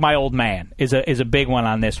 guys like my old man is a big one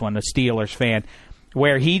on this one, a Steelers fan,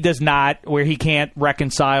 where he can't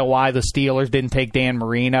reconcile why the Steelers didn't take Dan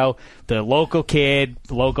Marino. The local kid,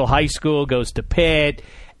 local high school, goes to Pitt,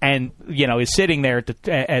 and is sitting there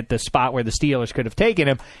at the spot where the Steelers could have taken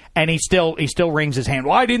him, and he still wrings his hand.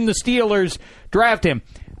 Why didn't the Steelers draft him?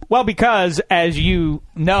 Well, because, as you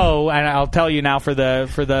know, and I'll tell you now for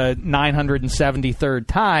the 973rd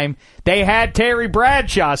time, they had Terry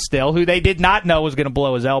Bradshaw still, who they did not know was going to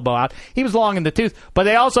blow his elbow out. He was long in the tooth. But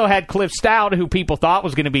they also had Cliff Stout, who people thought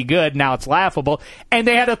was going to be good. Now it's laughable. And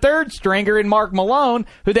they had a third stringer in Mark Malone,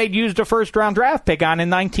 who they'd used a first-round draft pick on in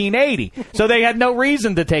 1980. So they had no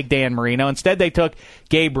reason to take Dan Marino. Instead, they took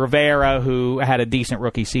Gabe Rivera, who had a decent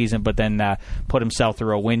rookie season, but then put himself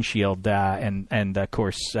through a windshield. And of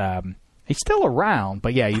course, he's still around,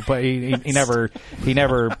 but yeah, he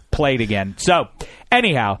never played again. So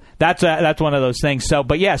anyhow, that's one of those things. So,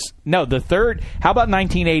 but yes, no, the third. How about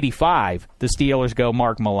 1985? The Steelers go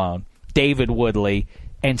Mark Malone, David Woodley,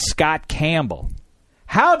 and Scott Campbell.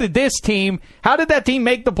 How did that team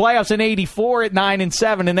make the playoffs in '84 at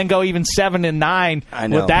 9-7, and then go even 7-9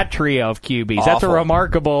 with that trio of QBs? Awful. That's a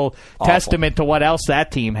remarkable testament to what else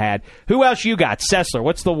that team had. Who else you got? Sessler.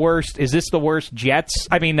 What's the worst? Is this the worst Jets?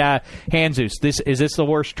 I mean, Hanzus. Is this the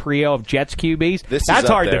worst trio of Jets QBs? That's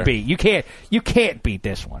hard to beat. You can't beat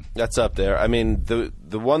this one. That's up there. I mean,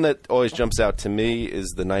 the one that always jumps out to me is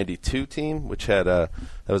the '92 team, which had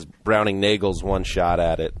that was Browning Nagel's one shot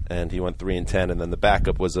at it, and he went 3-10, and then the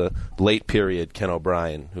backup was a late period Ken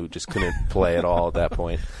O'Brien, who just couldn't play at all at that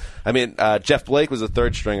point. I mean, Jeff Blake was a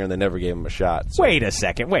third stringer, and they never gave him a shot. So. Wait a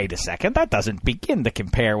second. That doesn't begin to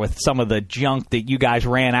compare with some of the junk that you guys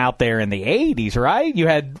ran out there in the '80s, right? You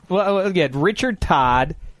had Richard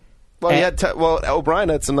Todd. Well, O'Brien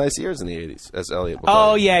had some nice years in the '80s as Elliott.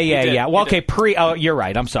 Oh yeah. Well, okay, you're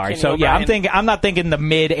right. I'm sorry. Kenny O'Brien. I'm not thinking the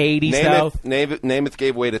mid '80s though. Namath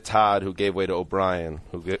gave way to Todd, who gave way to O'Brien,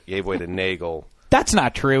 who gave way to Nagel. That's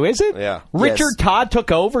not true, is it? Yeah. Richard Todd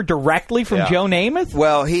took over directly from Joe Namath?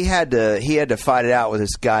 Well, he had to fight it out with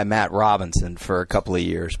this guy Matt Robinson for a couple of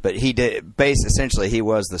years, but he did essentially he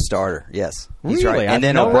was the starter. Yes. He's really? Right. And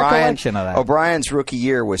then no recollection of that. O'Brien's rookie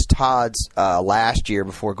year was Todd's last year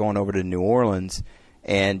before going over to New Orleans.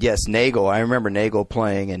 And yes, Nagel, I remember Nagel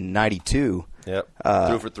playing in '92. Yep,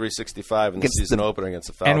 threw for 365 in the season opener against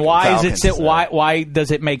the Falcons. And why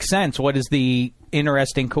does it make sense? What is the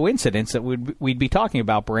interesting coincidence that we'd be talking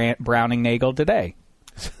about Browning Nagel today?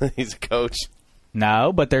 He's a coach.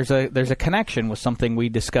 No, but there's a connection with something we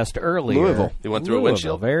discussed earlier. Louisville. He went through a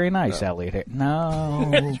windshield. Very nice, Elliot.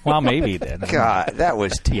 No. Well, maybe he did. God, that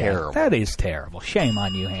was terrible. Yeah, that is terrible. Shame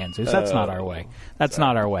on you, Hanzus. That's not our way. That's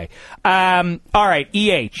not our way. All right,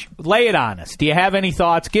 EH, lay it on us. Do you have any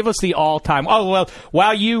thoughts? Give us the all-time. Oh, well,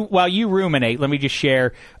 while you ruminate, let me just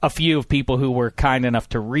share a few of people who were kind enough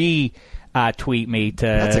to tweet me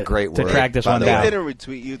That's a great word. Track this one down. They didn't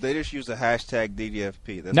retweet you. They just used the hashtag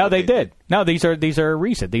DDFP. No, they did. No, these are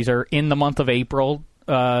recent. These are in the month of April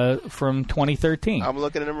from 2013. I'm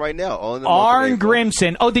looking at them right now. Arn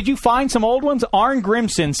Grimson. Oh, did you find some old ones? Arn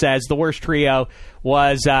Grimson says the worst trio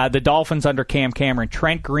was the Dolphins under Cam Cameron,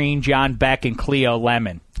 Trent Green, John Beck, and Cleo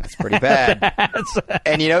Lemon. That's pretty bad.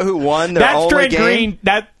 And you know who won their only Trent game?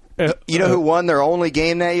 Green. You know who won their only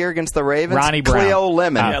game that year against the Ravens? Ronnie Brown. Cleo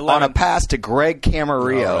Lemon on a pass to Greg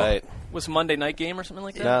Camarillo. Right. Was Monday night game or something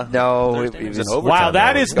like that? No, it was an overtime. Wow,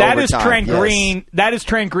 that is Trent yes. Green. That is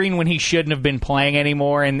Trent Green when he shouldn't have been playing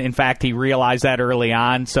anymore, and in fact, he realized that early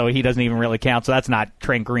on, so he doesn't even really count. So that's not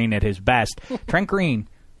Trent Green at his best. Trent Green.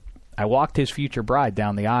 I walked his future bride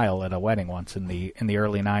down the aisle at a wedding once in the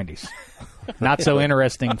early '90s. Not so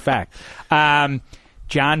interesting fact.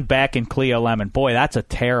 John Beck and Cleo Lemon. Boy, that's a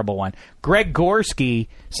terrible one. Greg Gorski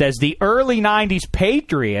says the early 90s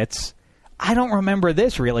Patriots. I don't remember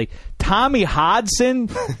this, really. Tommy Hodson,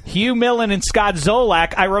 Hugh Millen, and Scott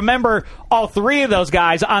Zolak. I remember all three of those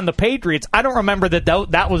guys on the Patriots. I don't remember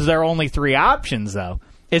that was their only three options, though.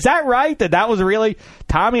 Is that right? That was really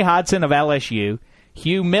Tommy Hodson of LSU,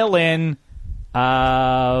 Hugh Millen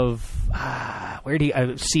of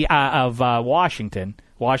Washington.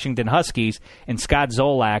 Washington Huskies, and Scott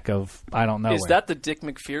Zolak of I don't know. Is that the Dick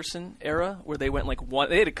McPherson era where they went like one?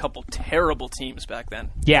 They had a couple terrible teams back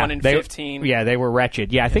then. Yeah, 1-15. Yeah, they were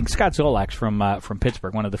wretched. Yeah, I think Scott Zolak's from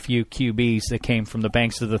Pittsburgh, one of the few QBs that came from the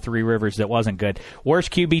banks of the Three Rivers that wasn't good.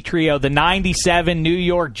 Worst QB trio: the '97 New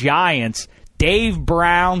York Giants, Dave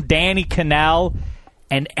Brown, Danny Cannell,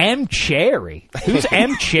 and M. Cherry. Who's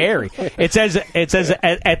M. Cherry? It says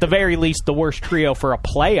at the very least the worst trio for a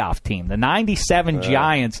playoff team. The '97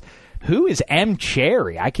 Giants. Who is M.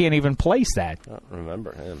 Cherry? I can't even place that. I don't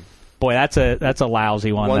remember him. Boy, that's a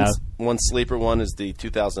lousy one. One sleeper one is the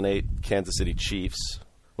 2008 Kansas City Chiefs.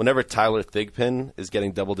 Whenever Tyler Thigpen is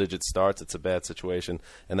getting double-digit starts, it's a bad situation.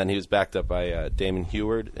 And then he was backed up by Damon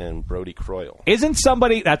Heward and Brody Croyle. Isn't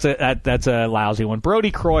somebody that's a lousy one? Brody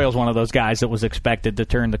Croyle's one of those guys that was expected to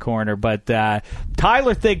turn the corner, but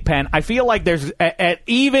Tyler Thigpen, I feel like there's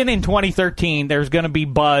even in 2013 there's going to be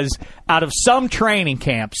buzz out of some training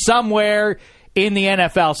camp somewhere in the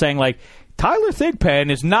NFL saying like, Tyler Thigpen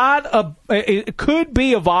is it could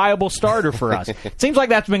be a viable starter for us. It seems like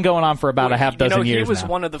that's been going on for about a half dozen years now. He was now.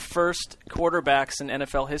 one of the first quarterbacks in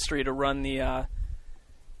NFL history to run the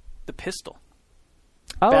pistol.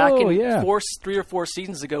 Back in 3 or 4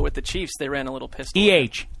 seasons ago with the Chiefs, they ran a little pistol.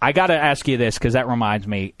 I got to ask you this because that reminds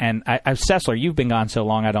me. And Sessler, you've been gone so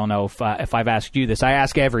long, I don't know if I've asked you this. I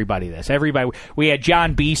ask everybody this. We had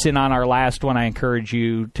John Beeson on our last one. I encourage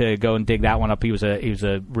you to go and dig that one up. He was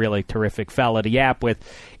a really terrific fella to yap with,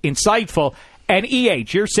 insightful. And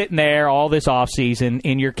you're sitting there all this offseason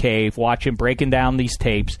in your cave breaking down these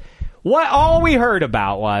tapes. All we heard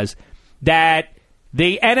about was that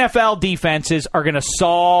the NFL defenses are going to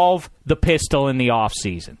solve the pistol in the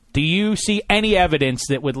offseason. Do you see any evidence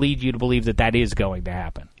that would lead you to believe that is going to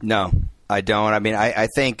happen? No, I don't. I mean, I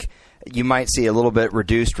think you might see a little bit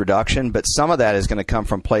reduction, but some of that is going to come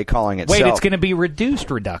from play calling itself. Wait, it's going to be reduced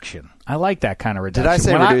reduction. I like that kind of reduction. Did I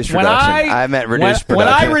say reduced reduction? I meant reduced production. When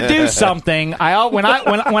I reduce something,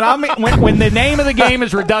 when the name of the game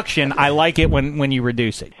is reduction, I like it when you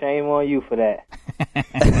reduce it. Shame on you for that.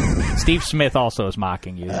 Steve Smith also is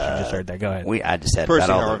mocking you. That you just heard that. Go ahead. I just had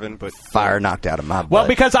Percy all Harvin, but fire knocked out of my butt. Well,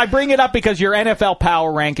 because I bring it up because your NFL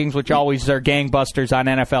power rankings, which always are gangbusters on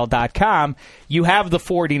NFL.com, you have the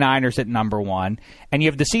 49ers at number 1, and you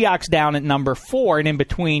have the Seahawks down at number 4, and in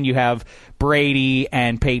between you have Brady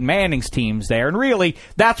and Peyton Manning's teams there. And really,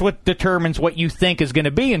 that's what determines what you think is going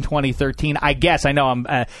to be in 2013. I guess. I know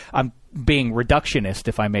I'm being reductionist,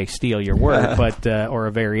 if I may steal your word, but or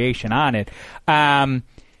a variation on it.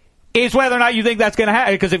 Is whether or not you think that's going to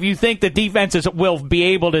happen. Because if you think the defenses will be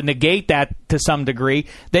able to negate that to some degree,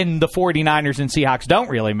 then the 49ers and Seahawks don't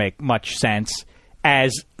really make much sense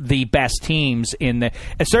as the best teams in the.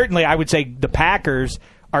 Certainly, I would say the Packers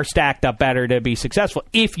are stacked up better to be successful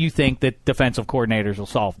if you think that defensive coordinators will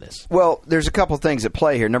solve this. Well, there's a couple things at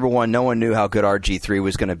play here. Number one, no one knew how good RG3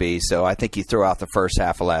 was going to be, so I think you throw out the first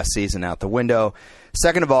half of last season out the window.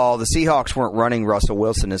 Second of all, the Seahawks weren't running Russell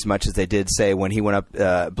Wilson as much as they did, say, when he went up.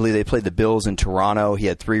 I believe they played the Bills in Toronto. He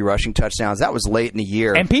had 3 rushing touchdowns. That was late in the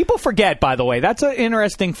year. And people forget, by the way, that's an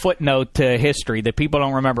interesting footnote to history that people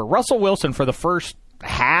don't remember. Russell Wilson, for the first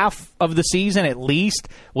half of the season at least,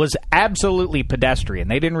 was absolutely pedestrian.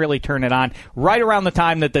 They didn't really turn it on. Right around the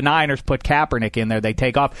time that the Niners put Kaepernick in there, they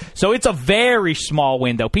take off. So it's a very small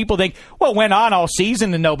window. People think, well, it went on all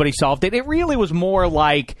season and nobody solved it. It really was more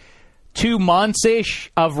like 2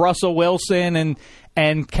 months-ish of Russell Wilson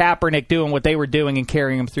and Kaepernick doing what they were doing and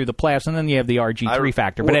carrying him through the playoffs, and then you have the RG3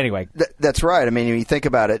 factor. But anyway. That's right. I mean, when you think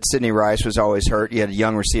about it, Sidney Rice was always hurt. You had a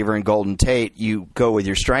young receiver in Golden Tate. You go with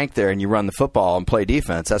your strength there and you run the football and play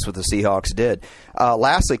defense. That's what the Seahawks did.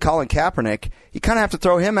 Lastly, Colin Kaepernick, you kind of have to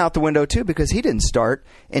throw him out the window, too, because he didn't start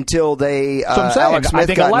until Alex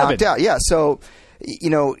Smith got 11. knocked out. Yeah, so,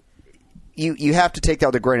 you have to take that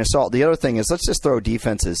with a grain of salt. The other thing is, let's just throw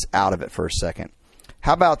defenses out of it for a second.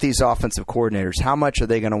 How about these offensive coordinators? How much are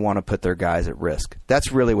they going to want to put their guys at risk?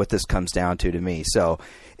 That's really what this comes down to me. So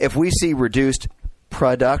if we see reduced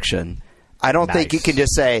production, I don't think you can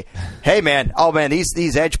just say, hey, man,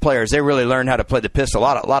 these edge players, they really learned how to play the pistol.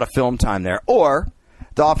 A lot of film time there. Or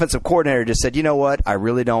the offensive coordinator just said, you know what, I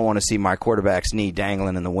really don't want to see my quarterback's knee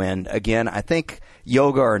dangling in the wind. Again, I think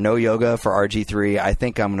yoga or no yoga for RG3, I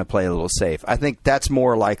think I'm going to play a little safe. I think that's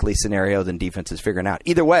more likely scenario than defenses figuring out.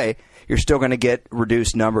 Either way, you're still going to get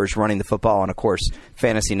reduced numbers running the football, and, of course,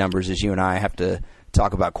 fantasy numbers, as you and I have to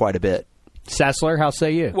talk about quite a bit. Sessler, how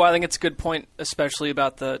say you? Well, I think it's a good point, especially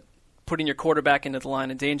about the putting your quarterback into the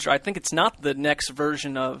line of danger. I think it's not the next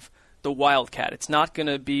version of the Wildcat. It's not going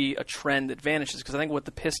to be a trend that vanishes, because I think what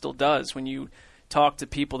the pistol does when you talk to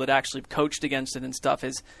people that actually coached against it and stuff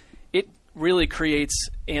is it really creates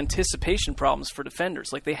anticipation problems for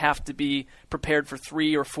defenders. Like, they have to be prepared for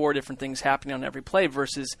 3 or 4 different things happening on every play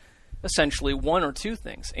versus essentially 1 or 2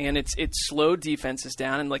 things. And it's slowed defenses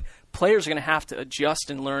down, and like players are going to have to adjust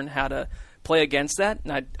and learn how to play against that.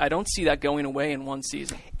 And I don't see that going away in one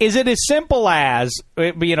season. Is it as simple as,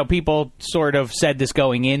 people sort of said this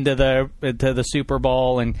going into the Super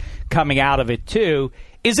Bowl and coming out of it too,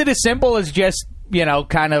 is it as simple as just,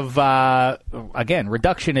 kind of, again,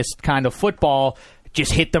 reductionist kind of football,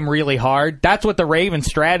 just hit them really hard? That's what the Ravens'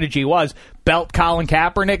 strategy was. Belt Colin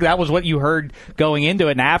Kaepernick. That was what you heard going into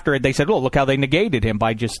it. And after it, they said, well, look how they negated him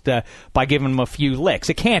by just by giving him a few licks.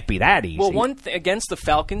 It can't be that easy. Well, one thing against the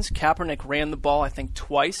Falcons, Kaepernick ran the ball, I think,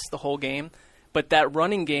 twice the whole game. But that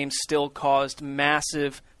running game still caused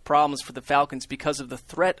massive problems for the Falcons because of the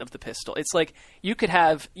threat of the pistol. It's like you could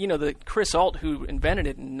have, the Chris Alt, who invented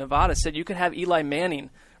it in Nevada, said you could have Eli Manning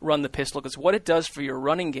run the pistol, because what it does for your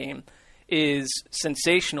running game is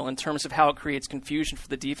sensational in terms of how it creates confusion for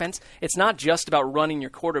the defense. It's not just about running your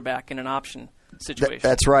quarterback in an option situation.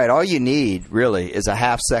 That's right. All you need, really, is a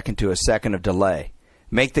half second to a second of delay.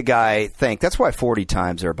 Make the guy think. That's why 40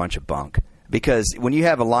 times are a bunch of bunk. Because when you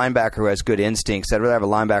have a linebacker who has good instincts, I'd rather have a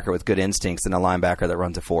linebacker with good instincts than a linebacker that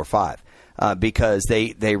runs a 4-5, because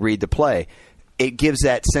they read the play. It gives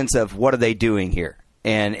that sense of what are they doing here,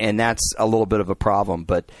 and that's a little bit of a problem.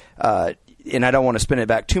 But and I don't want to spin it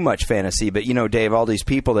back too much fantasy, but Dave, all these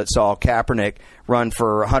people that saw Kaepernick run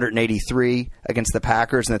for 183 against the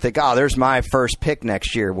Packers, and they think, there's my first pick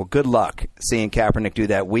next year. Well, good luck seeing Kaepernick do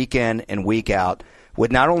that week in and week out,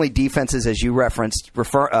 with not only defenses, as you referenced,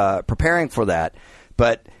 preparing for that,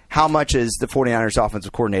 but how much is the 49ers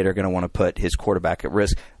offensive coordinator going to want to put his quarterback at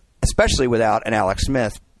risk, especially without an Alex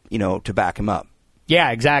Smith, to back him up? Yeah,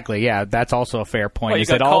 exactly. Yeah, that's also a fair point. Well, you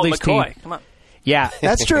said all these teams. Come on. Yeah,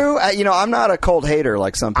 that's true. I'm not a cold hater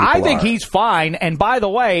like some people I think are. he's fine. And by the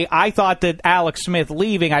way, I thought that Alex Smith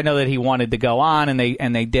leaving, I know that he wanted to go on, and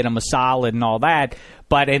they did him a solid and all that.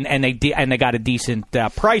 But and they got a decent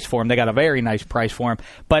price for him. They got a very nice price for him.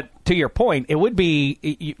 But to your point, it would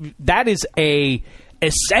be that is a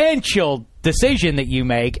essential decision that you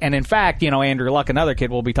make. And in fact, Andrew Luck, another kid,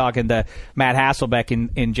 we'll be talking to Matt Hasselbeck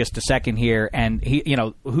in just a second here, and he,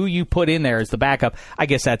 who you put in there as the backup, I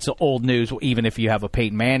guess that's old news, even if you have a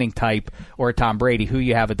Peyton Manning type or a Tom Brady, who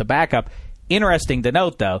you have at the backup. Interesting to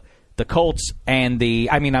note, though, the Colts and the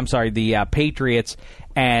Patriots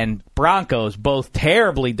and Broncos, both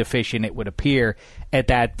terribly deficient, it would appear, at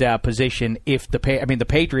that position. If the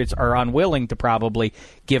Patriots are unwilling to probably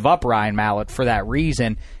give up Ryan Mallett for that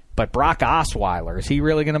reason. But Brock Osweiler, is he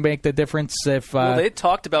really going to make the difference? Well, they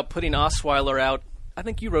talked about putting Osweiler out. I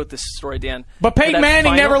think you wrote this story, Dan. But Peyton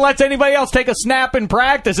Manning never lets anybody else take a snap in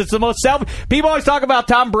practice. It's the most selfish. People always talk about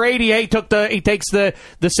Tom Brady. He takes the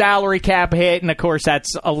salary cap hit, and of course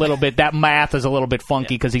that's a little bit, that math is a little bit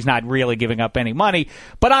funky because he's not really giving up any money.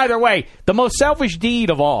 But either way, the most selfish deed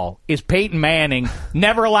of all is Peyton Manning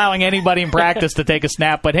never allowing anybody in practice to take a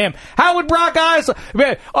snap but him. How would Brock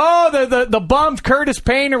Osweiler? The bummed Curtis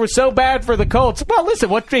Painter was so bad for the Colts. Well, listen,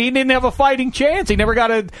 he didn't have a fighting chance. He never got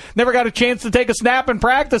a chance to take a snap in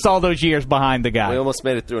practice all those years behind the guy. We almost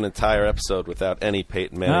made it through an entire episode without any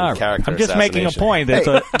Peyton Manning character I'm just making a point.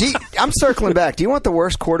 I'm circling back. Do you want the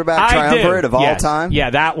worst quarterback triumvirate of all time?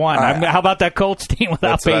 Yeah, that one. Right. How about that Colts team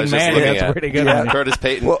without Peyton Manning? That's pretty good. Yeah. Curtis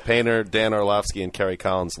Painter, Dan Orlovsky, and Kerry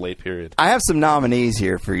Collins late period. I have some nominees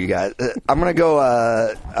here for you guys. I'm going to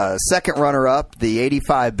go second runner-up, the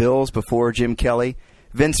 85 Bills before Jim Kelly,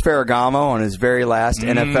 Vince Ferragamo on his very last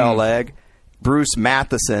NFL leg, Bruce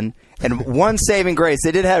Matheson. And one saving grace,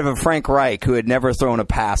 they did have a Frank Reich who had never thrown a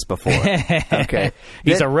pass before. Okay,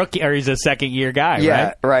 he's a rookie, or he's a second-year guy, right?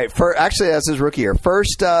 Yeah, right. Actually, that's his rookie year.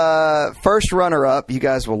 First runner-up, you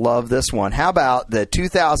guys will love this one. How about the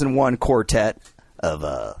 2001 quartet of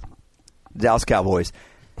Dallas Cowboys?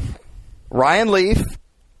 Ryan Leaf.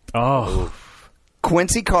 Oh.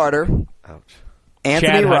 Quincy Carter. Ouch.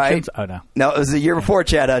 Anthony Chad Wright. Hutchins? Oh, no. No, it was the year before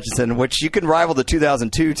Chad Hutchinson, which you can rival the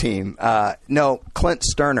 2002 team. Clint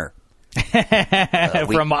Sterner.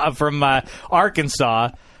 From Arkansas,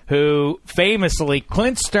 who famously,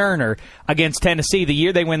 Clint Sterner against Tennessee, the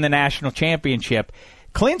year they win the national championship,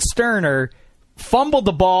 Clint Sterner fumbled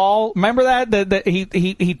the ball. Remember that?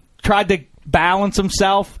 He tried to balance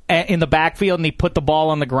himself in the backfield, and he put the ball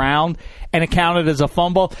on the ground, and it counted as a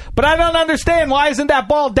fumble. But I don't understand, why isn't that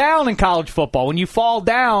ball down in college football? When you fall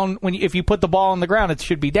down, if you put the ball on the ground, it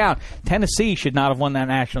should be down. Tennessee should not have won that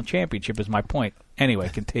national championship, is my point. Anyway,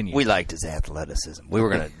 continue. We liked his athleticism. We were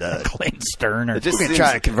going to Clint Sterner. We're going to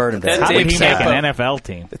try to convert him to How did he make an NFL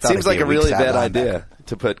team? It seems like a really bad idea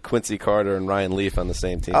to put Quincy Carter and Ryan Leaf on the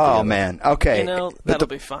same team. Oh, together. man. Okay. That'll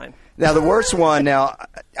be fine. Now, the worst one,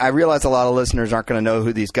 I realize a lot of listeners aren't going to know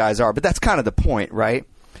who these guys are, but that's kind of the point, right?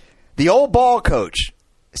 The old ball coach,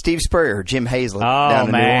 Steve Spurrier, Jim Hazlett. Oh,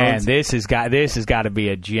 New man. Orleans. This has got to be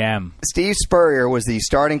a gem. Steve Spurrier was the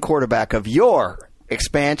starting quarterback of your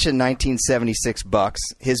expansion 1976 Bucks.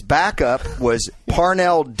 His backup was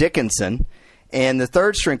Parnell Dickinson, and the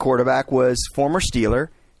third-string quarterback was former Steeler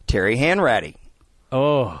Terry Hanratty.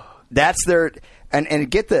 Oh. That's their – and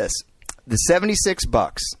get this. The 76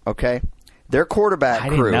 Bucks, okay, their quarterback crew.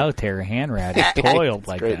 I didn't know Terry Hanratty toiled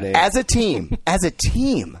like that. Name. As a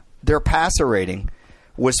team, their passer rating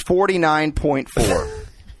was 49.4.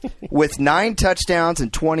 With 9 touchdowns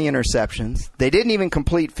and 20 interceptions. They didn't even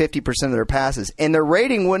complete 50% of their passes. And their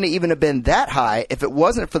rating wouldn't even have been that high if it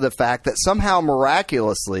wasn't for the fact that somehow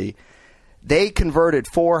miraculously they converted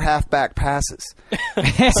 4 halfback passes.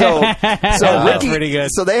 So that's pretty good.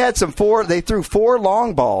 So they had they threw 4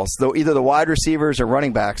 long balls, though either the wide receivers or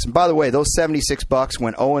running backs. And by the way, those 76 Bucks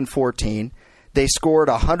went 0-14. They scored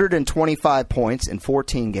 125 points in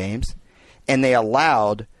 14 games, and they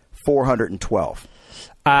allowed 412.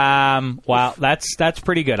 Wow, that's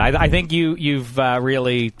pretty good. I think you've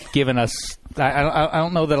really given us. I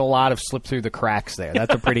don't know that a lot have slipped through the cracks there.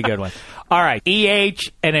 That's a pretty good one. All right,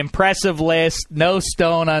 EH, an impressive list, no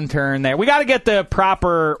stone unturned there. We got to get the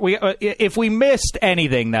proper. If we missed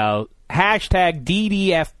anything though, hashtag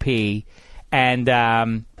DDFP and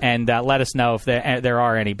let us know if there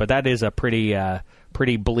are any. But that is a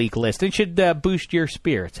pretty bleak list. It should boost your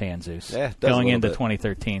spirits, Hanzus, going into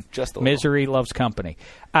 2013. Just a little. Misery loves company.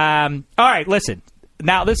 All right, listen.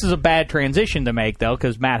 Now, this is a bad transition to make, though,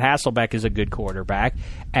 because Matt Hasselbeck is a good quarterback,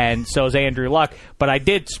 and so is Andrew Luck. But I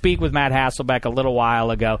did speak with Matt Hasselbeck a little while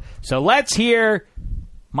ago, so let's hear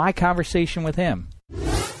my conversation with him.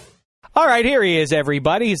 All right, here he is,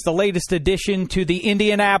 everybody. He's the latest addition to the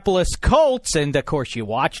Indianapolis Colts, and, of course, you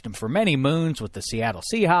watched him for many moons with the Seattle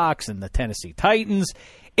Seahawks and the Tennessee Titans.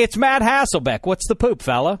 It's Matt Hasselbeck. What's the poop,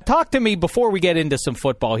 fella? Talk to me before we get into some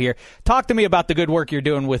football here. Talk to me about the good work you're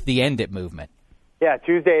doing with the End It movement. Yeah,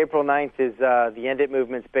 Tuesday, April 9th is the End It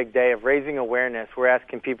movement's big day of raising awareness. We're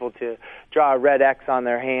asking people to draw a red X on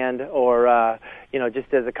their hand or,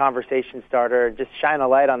 just as a conversation starter, just shine a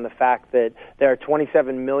light on the fact that there are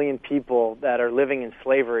 27 million people that are living in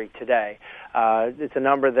slavery today. It's a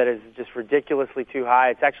number that is just ridiculously too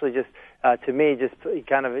high. It's actually just, to me, just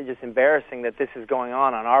kind of just embarrassing that this is going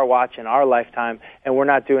on our watch in our lifetime, and we're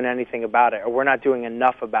not doing anything about it, or we're not doing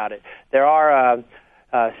enough about it. There are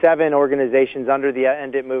 7 organizations under the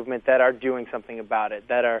End It movement that are doing something about it,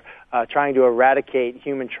 that are trying to eradicate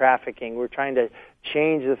human trafficking. We're trying to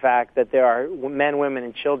change the fact that there are men, women,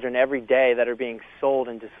 and children every day that are being sold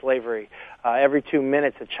into slavery. Every 2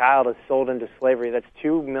 minutes, a child is sold into slavery. That's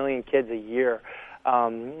 2 million kids a year.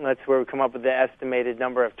 That's where we come up with the estimated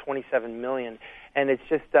number of 27 million. And it's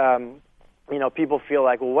just... people feel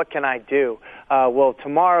like, well, what can I do? Well,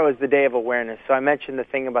 tomorrow is the day of awareness. So I mentioned the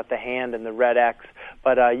thing about the hand and the red X,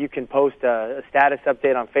 but you can post a status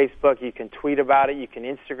update on Facebook. You can tweet about it. You can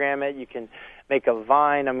Instagram it. You can make a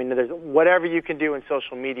Vine. I mean, there's whatever you can do in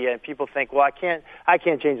social media. And people think, well, I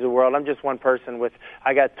can't change the world. I'm just one person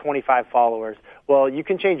I got 25 followers. Well, you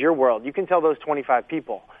can change your world. You can tell those 25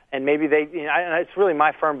 people. And maybe and it's really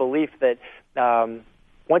my firm belief that,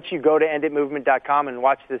 once you go to enditmovement.com and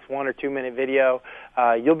watch this 1 or 2 minute video,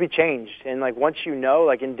 you'll be changed. And once you know,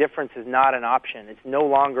 indifference is not an option. It's no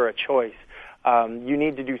longer a choice. You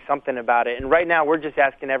need to do something about it. And right now, we're just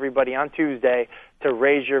asking everybody on Tuesday to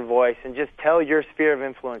raise your voice and just tell your sphere of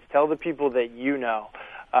influence. Tell the people that you know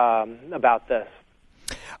about this.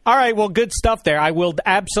 All right, well, good stuff there. I will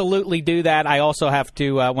absolutely do that. I also have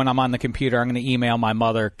to, when I'm on the computer, I'm going to email my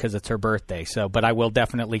mother because it's her birthday. But I will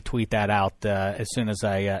definitely tweet that out as soon as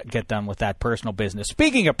I get done with that personal business.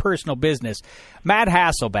 Speaking of personal business, Matt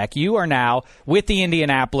Hasselbeck, you are now with the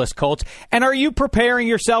Indianapolis Colts. And are you preparing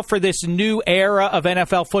yourself for this new era of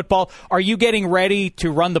NFL football? Are you getting ready to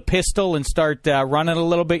run the pistol and start running a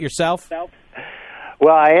little bit yourself?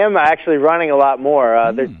 Well, I am actually running a lot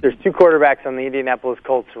more. There's 2 quarterbacks on the Indianapolis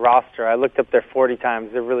Colts roster. I looked up there 40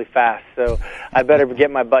 times. They're really fast, so I better get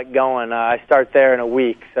my butt going. I start there in a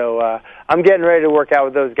week, so I'm getting ready to work out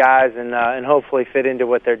with those guys and hopefully fit into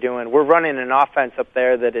what they're doing. We're running an offense up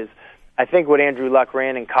there that is, I think, what Andrew Luck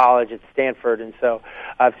ran in college at Stanford, and so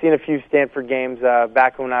I've seen a few Stanford games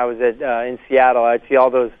back when I was in Seattle. I'd see all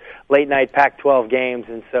those late-night Pac-12 games,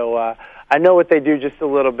 and so I know what they do just a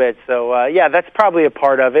little bit. So, yeah, that's probably a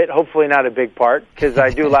part of it. Hopefully not a big part, because I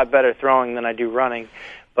do a lot better throwing than I do running.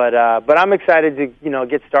 But I'm excited to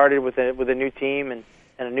get started with a new team and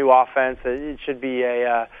a new offense. It should be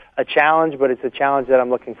a challenge, but it's a challenge that I'm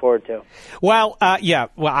looking forward to. Well,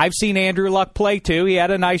 I've seen Andrew Luck play too. He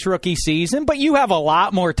had a nice rookie season, but you have a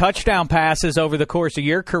lot more touchdown passes over the course of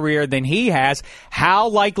your career than he has. How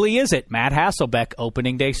likely is it, Matt Hasselbeck,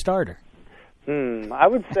 opening day starter? I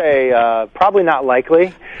would say probably not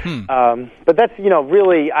likely. But that's,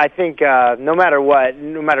 really, I think no matter what,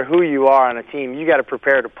 no matter who you are on a team, you got to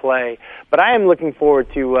prepare to play. But I am looking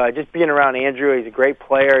forward to just being around Andrew. He's a great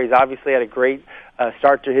player. He's obviously had a great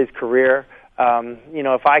start to his career.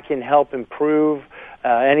 If I can help improve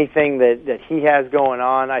anything that he has going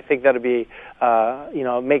on, I think that'll be,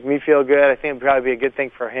 make me feel good. I think it'll probably be a good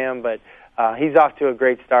thing for him. But he's off to a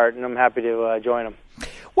great start, and I'm happy to join him.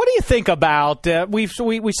 What do you think about, we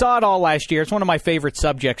saw it all last year, it's one of my favorite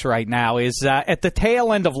subjects right now, is at the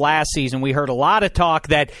tail end of last season we heard a lot of talk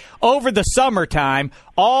that over the summertime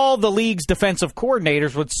all the league's defensive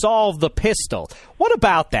coordinators would solve the pistol. What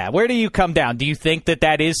about that? Where do you come down? Do you think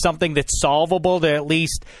that is something that's solvable to at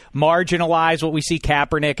least marginalize what we see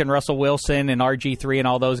Kaepernick and Russell Wilson and RG3 and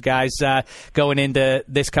all those guys going into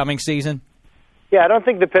this coming season? Yeah, I don't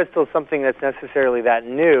think the pistol is something that's necessarily that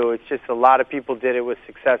new. It's just a lot of people did it with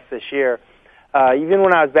success this year. Even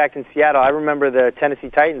when I was back in Seattle, I remember the Tennessee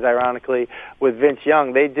Titans, ironically, with Vince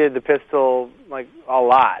Young. They did the pistol, like, a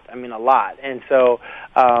lot. I mean, a lot. And so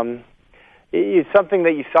it's something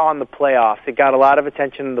that you saw in the playoffs. It got a lot of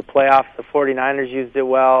attention in the playoffs. The 49ers used it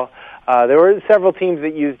well. There were several teams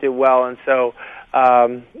that used it well. And so,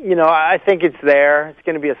 I think it's there. It's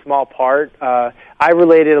going to be a small part. I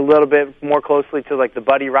related a little bit more closely to like the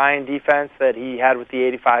Buddy Ryan defense that he had with the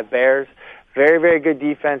 85 Bears. Very, very good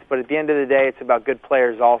defense, but at the end of the day, it's about good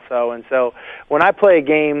players also. And so when I play a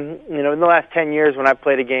game, in the last 10 years when I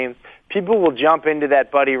played a game, people will jump into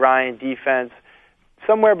that Buddy Ryan defense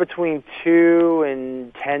somewhere between 2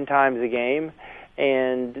 and 10 times a game,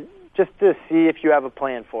 and just to see if you have a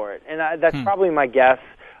plan for it. And that's probably my guess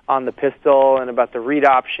on the pistol and about the read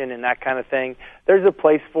option and that kind of thing. There's a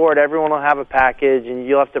place for it. Everyone will have a package, and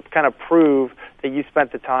you'll have to kind of prove that you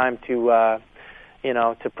spent the time to,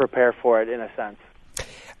 to prepare for it in a sense.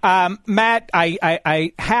 Matt,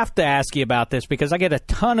 I have to ask you about this because I get a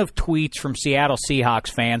ton of tweets from Seattle Seahawks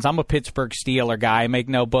fans. I'm a Pittsburgh Steeler guy. I make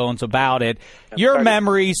no bones about it. Your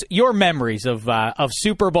memories of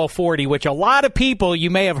Super Bowl 40, which a lot of people you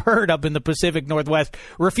may have heard up in the Pacific Northwest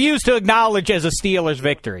refuse to acknowledge as a Steelers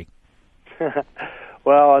victory.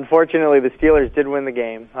 Well, unfortunately, the Steelers did win the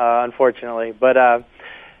game, unfortunately. But,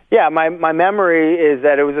 my memory is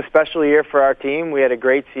that it was a special year for our team. We had a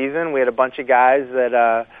great season. We had a bunch of guys that,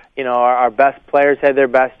 our best players had their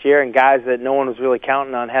best year, and guys that no one was really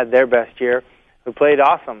counting on had their best year. We played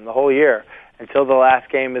awesome the whole year until the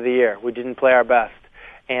last game of the year. We didn't play our best.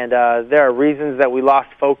 And there are reasons that we lost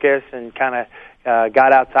focus and kind of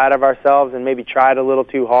got outside of ourselves and maybe tried a little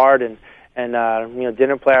too hard and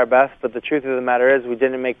didn't play our best. But the truth of the matter is we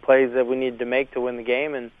didn't make plays that we needed to make to win the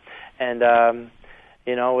game, and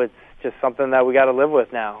it's just something that we got to live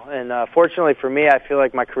with now. And fortunately for me, I feel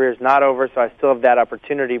like my career is not over, so I still have that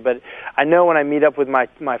opportunity. But I know when I meet up with my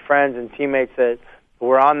friends and teammates that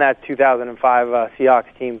were on that 2005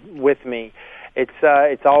 Seahawks team with me,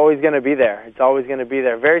 it's always going to be there. It's always going to be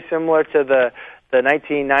there. Very similar to the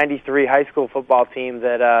 1993 high school football team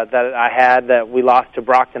that I had that we lost to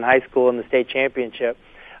Brockton High School in the state championship.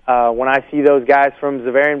 When I see those guys from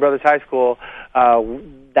Zavarian Brothers High School,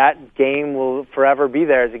 that game will forever be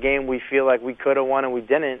there as a game we feel like we could have won and we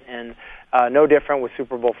didn't, and no different with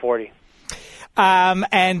Super Bowl 40.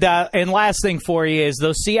 And last thing for you is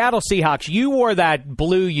those Seattle Seahawks, you wore that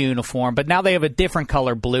blue uniform, but now they have a different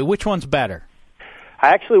color blue. Which one's better?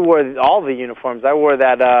 I actually wore all the uniforms. I wore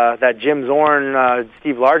that Jim Zorn,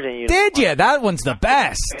 Steve Largent uniform. Did you? That one's the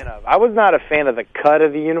best. I was not a fan of the cut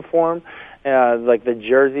of the uniform. Like the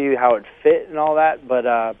jersey, how it fit and all that, but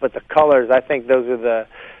the colors, I think those are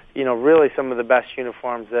really some of the best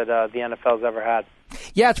uniforms that the NFL's ever had.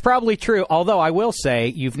 Yeah, it's probably true, although I will say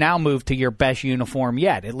you've now moved to your best uniform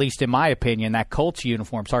yet, at least in my opinion. That Colts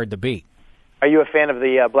uniform's hard to beat. Are you a fan of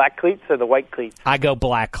the black cleats or the white cleats? I go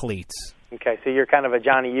black cleats. Okay, so you're kind of a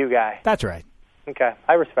Johnny U guy. That's right. Okay,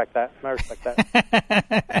 I respect that.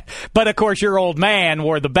 But, of course, your old man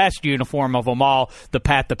wore the best uniform of them all, the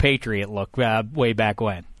Pat the Patriot look, way back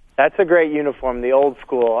when. That's a great uniform, the old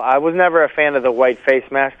school. I was never a fan of the white face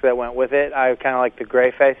mask that went with it. I kind of like the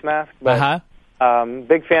gray face mask. But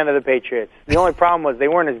Big fan of the Patriots. The only problem was they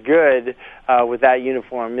weren't as good with that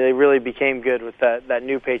uniform. They really became good with that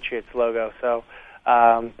new Patriots logo. So,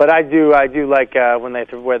 but I do like when they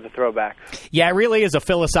wear the throwbacks. Yeah, it really is a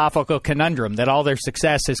philosophical conundrum that all their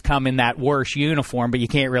success has come in that worse uniform, but you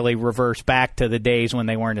can't really reverse back to the days when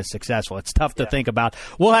they weren't as successful. It's tough to think about.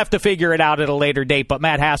 We'll have to figure it out at a later date. But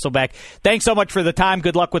Matt Hasselbeck, thanks so much for the time.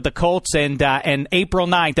 Good luck with the Colts, and April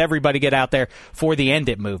 9th, everybody get out there for the End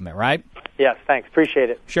It movement, right? Yes, thanks. Appreciate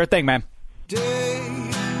it. Sure thing, man.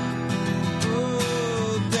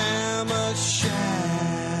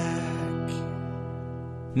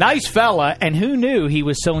 Nice fella, and who knew he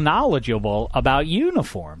was so knowledgeable about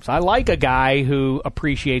uniforms? I like a guy who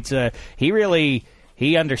appreciates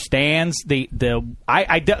he understands the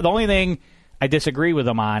only thing I disagree with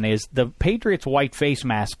him on is the Patriots' white face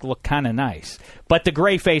mask look kind of nice, but the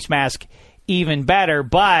gray face mask even better.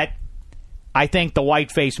 But I think the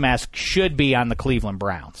white face mask should be on the Cleveland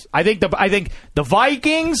Browns. I think the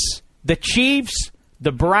Vikings, the Chiefs,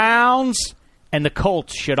 the Browns, and the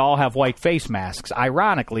Colts should all have white face masks.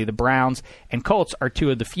 Ironically, the Browns and Colts are two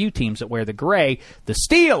of the few teams that wear the gray. The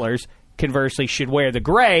Steelers, conversely, should wear the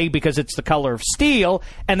gray because it's the color of steel,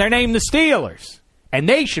 and they're named the Steelers. And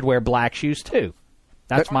they should wear black shoes, too.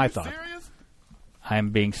 That's my thought. I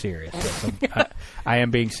am being serious. I am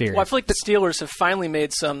being serious. Well, I feel like the Steelers have finally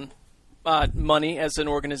made some money as an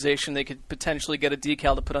organization. They could potentially get a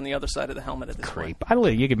decal to put on the other side of the helmet at this point.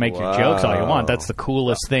 You can make your jokes all you want. That's the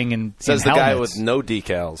coolest thing in Says in the guy helmets. with no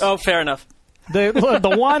decals. Oh, fair enough.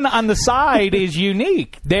 The one on the side is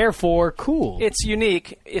unique, therefore cool. It's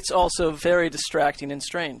unique. It's also very distracting and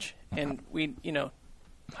strange. And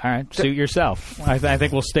All right, suit yourself. I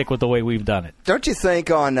think we'll stick with the way we've done it. Don't you think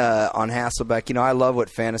on Hasselbeck, I love what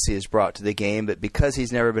fantasy has brought to the game, but because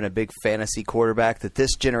he's never been a big fantasy quarterback, that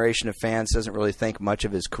this generation of fans doesn't really think much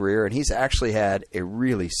of his career, and he's actually had a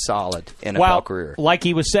really solid NFL career. Like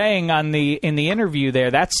he was saying in the interview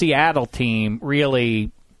there, that Seattle team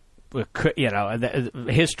really,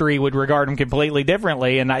 history would regard him completely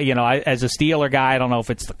differently. And I, as a Steeler guy, I don't know if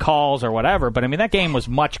it's the calls or whatever, but I mean that game was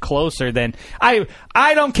much closer than I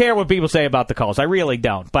don't care what people say about the calls. I really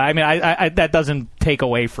don't. But I mean, I that doesn't take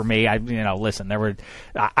away from me. Listen,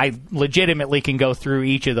 I legitimately can go through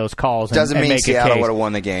each of those calls. Doesn't and mean make Seattle a case. would have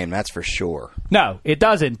won the game. That's for sure. No, it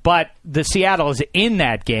doesn't. But the Seattle is in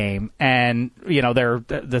that game, and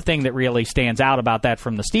the thing that really stands out about that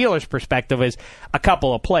from the Steelers' perspective is a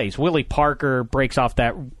couple of plays. Willie Parker breaks off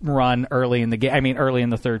that run early in the game. I mean, early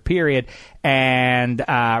in the third period, and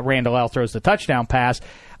Randall L. throws the touchdown pass.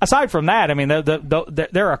 Aside from that, I mean,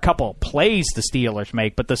 there are a couple of plays the Steelers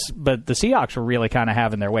make, but the Seahawks were really kind of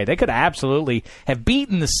having their way. They could absolutely have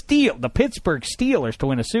beaten the Pittsburgh Steelers to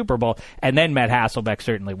win a Super Bowl, and then Matt Hasselbeck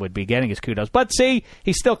certainly would be getting his kudos. But see,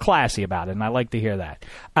 he's still classy about it, and I like to hear that.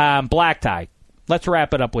 Black Tie, let's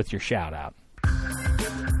wrap it up with your shout-out.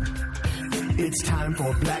 It's time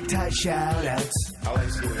for Black Tie Shoutouts. I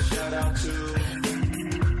like to give a shout-out to...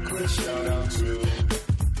 Quick shout-out to...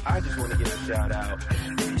 I just want to give a shout-out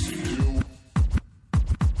to you.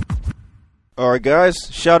 All right, guys,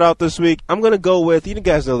 shout-out this week. I'm going to go with, you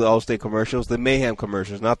guys know the Allstate commercials, the Mayhem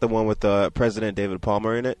commercials, not the one with President David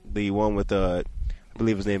Palmer in it, the one with, I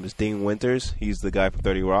believe his name is Dean Winters. He's the guy from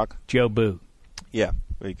 30 Rock. Joe Boo. Yeah,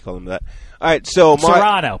 we call him that. All right, so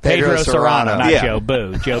Serrano, Pedro Serrano, not yeah. Joe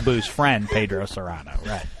Boo. Joe Boo's friend, Pedro Serrano,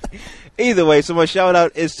 right. Either way, so my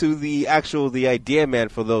shout-out is to the idea man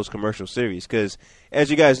for those commercial series, because as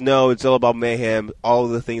you guys know, it's all about mayhem, all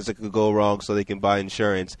of the things that could go wrong so they can buy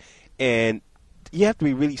insurance, and you have to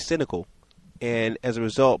be really cynical, and as a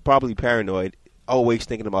result, probably paranoid, always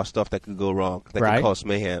thinking about stuff that could go wrong, that can cause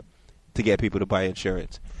mayhem to get people to buy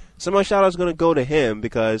insurance. So my shout-out is going to go to him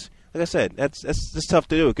because, like I said, that's just tough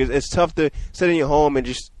to do, because it's tough to sit in your home and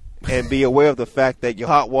be aware of the fact that your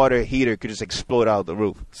hot water heater could just explode out of the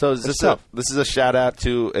roof. So is this a shout out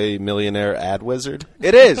to a millionaire ad wizard?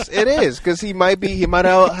 It is, because he might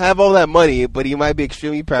have all that money, but he might be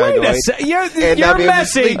extremely paranoid.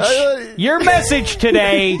 Your message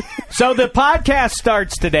today. So the podcast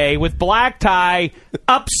starts today with Black Tie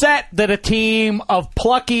upset that a team of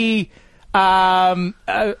plucky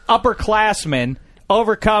upperclassmen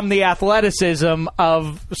overcome the athleticism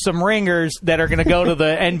of some ringers that are going to go to the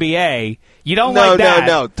NBA. You don't like that.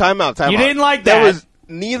 No. Time out. You didn't like that.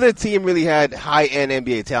 Neither team really had high-end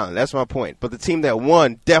NBA talent. That's my point. But the team that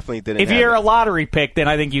won definitely didn't. If you're a lottery pick, then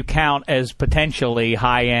I think you count as potentially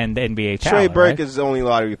high-end NBA talent. Trey Burke right? is the only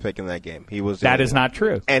lottery pick in that game. That is not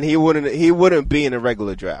true. And he wouldn't be in a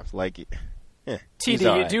regular draft. TD,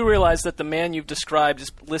 you do realize that the man you've described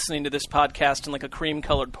is listening to this podcast in like a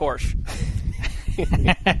cream-colored Porsche.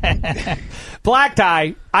 Black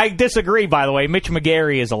Tie, I disagree, by the way. Mitch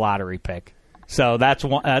McGarry is a lottery pick. So that's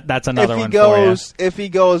one. That's another one for you. If he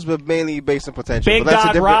goes, but mainly based on potential. Big but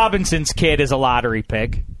that's Dog Robinson's kid is a lottery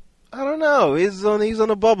pick. I don't know. He's on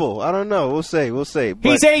a bubble. I don't know. We'll see. But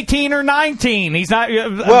He's 18 or 19. He's not.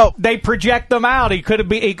 Well, they project them out. He could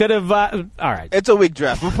have. All right. It's a weak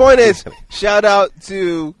draft. The point is, shout out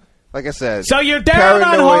to, like I said. So you're down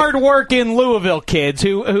on hard-working Louisville kids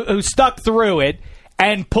who stuck through it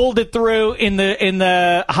and pulled it through in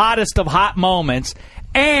the hottest of hot moments,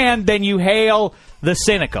 and then you hail the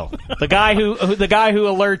cynical, the guy who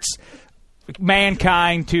alerts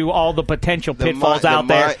mankind to all the potential pitfalls out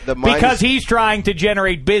there because he's trying to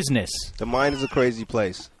generate business. The mind is a crazy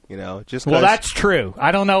place, Well, that's true.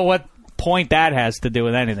 I don't know what point that has to do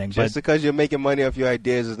with anything. Just because you're making money off your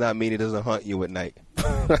ideas does not mean it doesn't haunt you at night.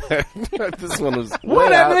 This one was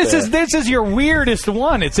this is your weirdest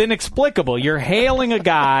one. It's inexplicable. You're hailing a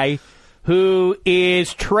guy who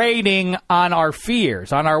is trading on our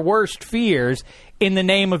fears, on our worst fears, in the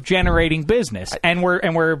name of generating business, and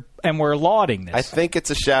we're lauding this. I think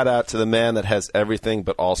it's a shout out to the man that has everything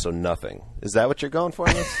but also nothing. Is that what you're going for?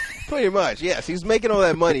 Pretty much, yes. He's making all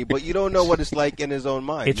that money, but you don't know what it's like in his own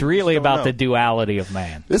mind. It's really about the duality of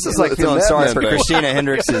man. This is like feeling sorry for Christina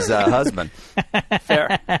Hendricks' husband.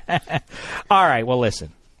 Fair. All right, well,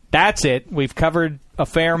 listen. That's it. We've covered a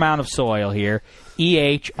fair amount of soil here.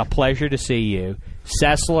 EH, a pleasure to see you.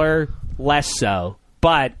 Sessler, less so,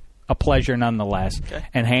 but a pleasure nonetheless. Okay.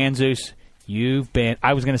 And Hanzus,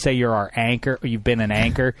 I was going to say you're our anchor. You've been an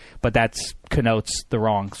anchor, but that connotes the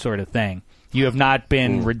wrong sort of thing. You have not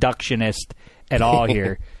been reductionist at all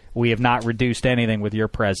here. We have not reduced anything with your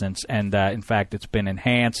presence, and in fact, it's been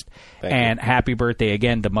enhanced. Thank you. Happy birthday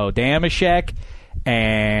again to Mo Damashek.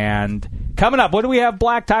 And coming up, what do we have,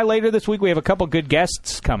 Black Tie, later this week? We have a couple good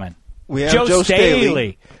guests coming. We have Joe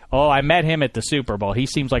Staley. Oh, I met him at the Super Bowl. He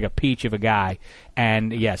seems like a peach of a guy.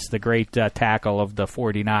 And, yes, the great tackle of the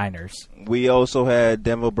 49ers. We also had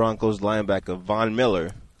Denver Broncos linebacker Von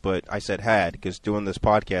Miller, but I said had because doing this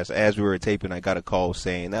podcast, as we were taping, I got a call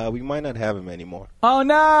saying, we might not have him anymore. Oh,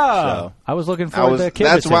 no. So I was looking forward to Kibitz.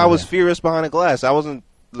 That's why I was furious behind the glass. I wasn't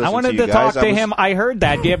listening I wanted to talk to him. I heard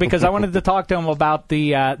that, because I wanted to talk to him about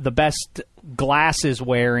the best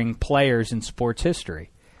glasses-wearing players in sports history.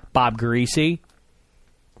 Bob Greasy.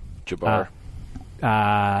 Jabbar.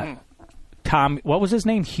 Tom, what was his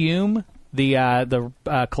name? Hume, the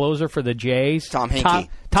closer for the Jays. Tom Hankey.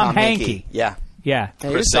 Tom Hankey. Yeah.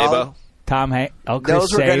 Chris Sabo. Tom Hankey. Oh, Chris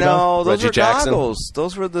Sabo. Those Reggie were Jackson. Goggles.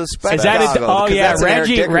 Those were the spec Is that goggles.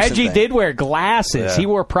 Reggie did wear glasses. Yeah. He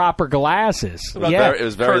wore proper glasses. It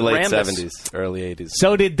was very Kurt late Rambis. 70s, early 80s.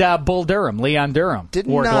 So did Bull Durham. Leon Durham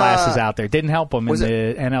wore glasses out there. Didn't help him in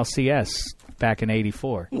the NLCS back in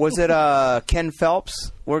 '84. Was it Ken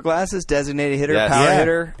Phelps wore glasses, designated hitter, Yes. power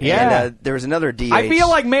hitter? Yeah. And, there was another DH. I feel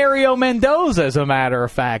like Mario Mendoza, as a matter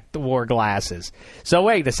of fact, wore glasses. So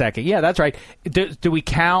wait a second. Yeah, that's right. Do we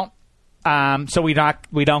count? So we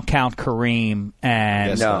don't count Kareem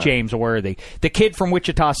and James Worthy. The kid from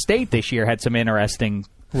Wichita State this year had some interesting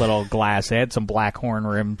little glass. They had some black horn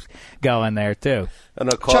rims going there too.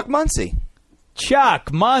 Chuck Muncie.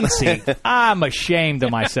 Chuck Muncie. I'm ashamed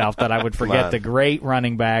of myself that I would forget the great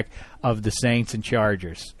running back of the Saints and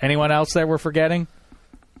Chargers. Anyone else that we're forgetting?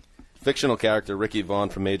 Fictional character Ricky Vaughn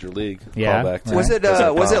from Major League. Yeah. Callback to Was it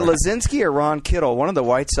Lazinski or Ron Kittle? One of the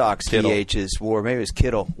White Sox Kittle. DHs wore. Maybe it was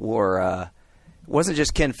Kittle. Wore. Wasn't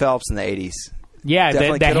just Ken Phelps in the '80s. Yeah,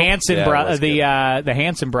 Definitely the Kittle? Hanson Yeah, the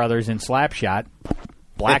Hanson brothers in Slapshot.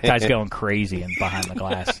 Black Guy's going crazy behind the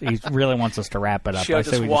glass. He really wants us to wrap it up. Show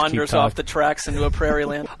just wanders off the tracks into a prairie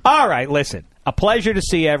land. All right, listen. A pleasure to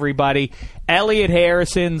see everybody. Elliot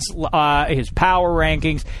Harrison's his power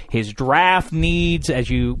rankings, his draft needs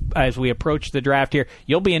as we approach the draft here.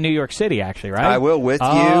 You'll be in New York City, actually, right? I will with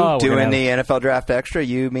you doing the NFL Draft Extra.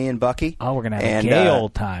 You, me, and Bucky. Oh, we're gonna have a gay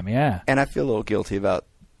old time, yeah. And I feel a little guilty about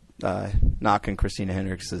knocking Christina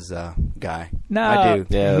Hendricks' guy. No, I do.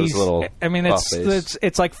 Yeah, it was a little. I mean,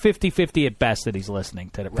 it's like 50-50 at best that he's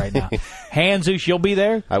listening to it right now. Hanzus, you'll be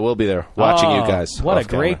there. I will be there watching you guys. What a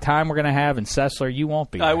great time we're going to have. And Sessler, you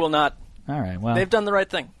won't be there. I will not. All right. Well, they've done the right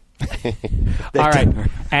thing. All right.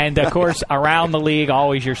 And, of course, Around the League,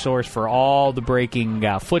 always your source for all the breaking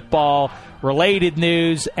football-related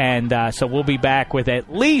news. And so we'll be back with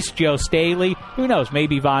at least Joe Staley. Who knows?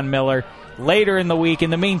 Maybe Von Miller later in the week. In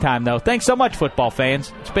the meantime, though, thanks so much, football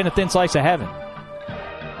fans. It's been a thin slice of heaven.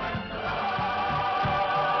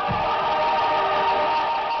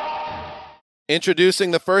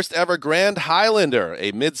 Introducing the first ever Grand Highlander,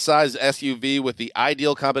 a mid-size SUV with the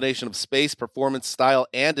ideal combination of space, performance, style,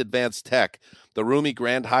 and advanced tech. The roomy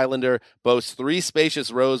Grand Highlander boasts 3 spacious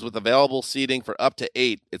rows with available seating for up to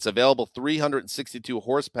 8. Its available 362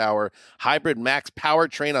 horsepower hybrid max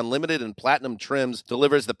powertrain unlimited and platinum trims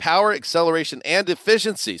delivers the power, acceleration, and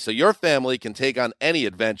efficiency so your family can take on any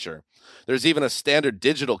adventure. There's even a standard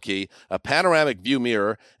digital key, a panoramic view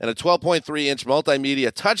mirror, and a 12.3-inch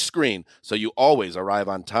multimedia touchscreen, so you always arrive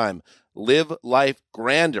on time. Live life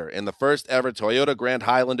grander in the first ever Toyota Grand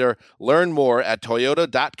Highlander. Learn more at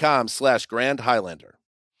toyota.com/Grand Highlander.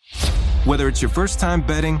 Whether it's your first time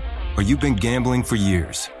betting or you've been gambling for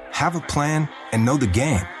years, have a plan and know the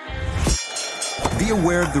game. Be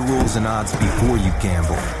aware of the rules and odds before you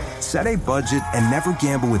gamble. Set a budget and never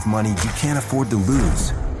gamble with money you can't afford to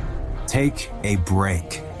lose. Take a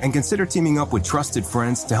break and consider teaming up with trusted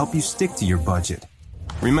friends to help you stick to your budget.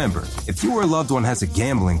 Remember, if you or a loved one has a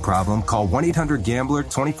gambling problem, call 1-800-GAMBLER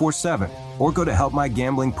 24/7 or go to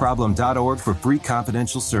helpmygamblingproblem.org for free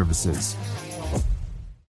confidential services.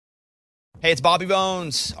 Hey, it's Bobby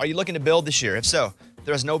Bones. Are you looking to build this year? If so,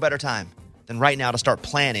 there is no better time than right now to start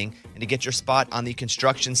planning and to get your spot on the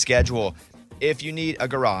construction schedule. If you need a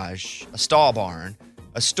garage, a stall barn,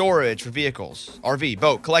 a storage for vehicles, RV,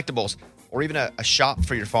 boat, collectibles, or even a shop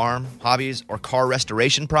for your farm, hobbies, or car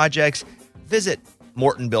restoration projects, visit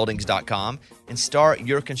MortonBuildings.com and start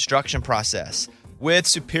your construction process. With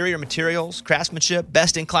superior materials, craftsmanship,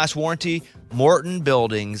 best-in-class warranty, Morton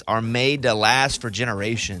Buildings are made to last for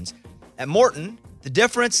generations. At Morton, the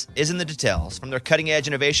difference is in the details. From their cutting-edge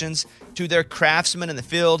innovations to their craftsmen in the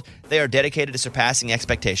field, they are dedicated to surpassing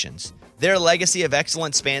expectations. Their legacy of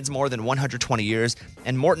excellence spans more than 120 years,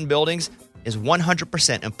 and Morton Buildings is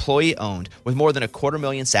 100% employee-owned with more than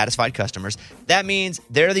 250,000 satisfied customers. That means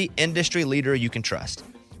they're the industry leader you can trust.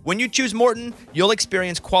 When you choose Morton, you'll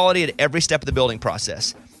experience quality at every step of the building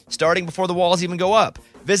process, starting before the walls even go up.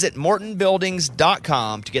 Visit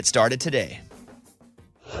MortonBuildings.com to get started today.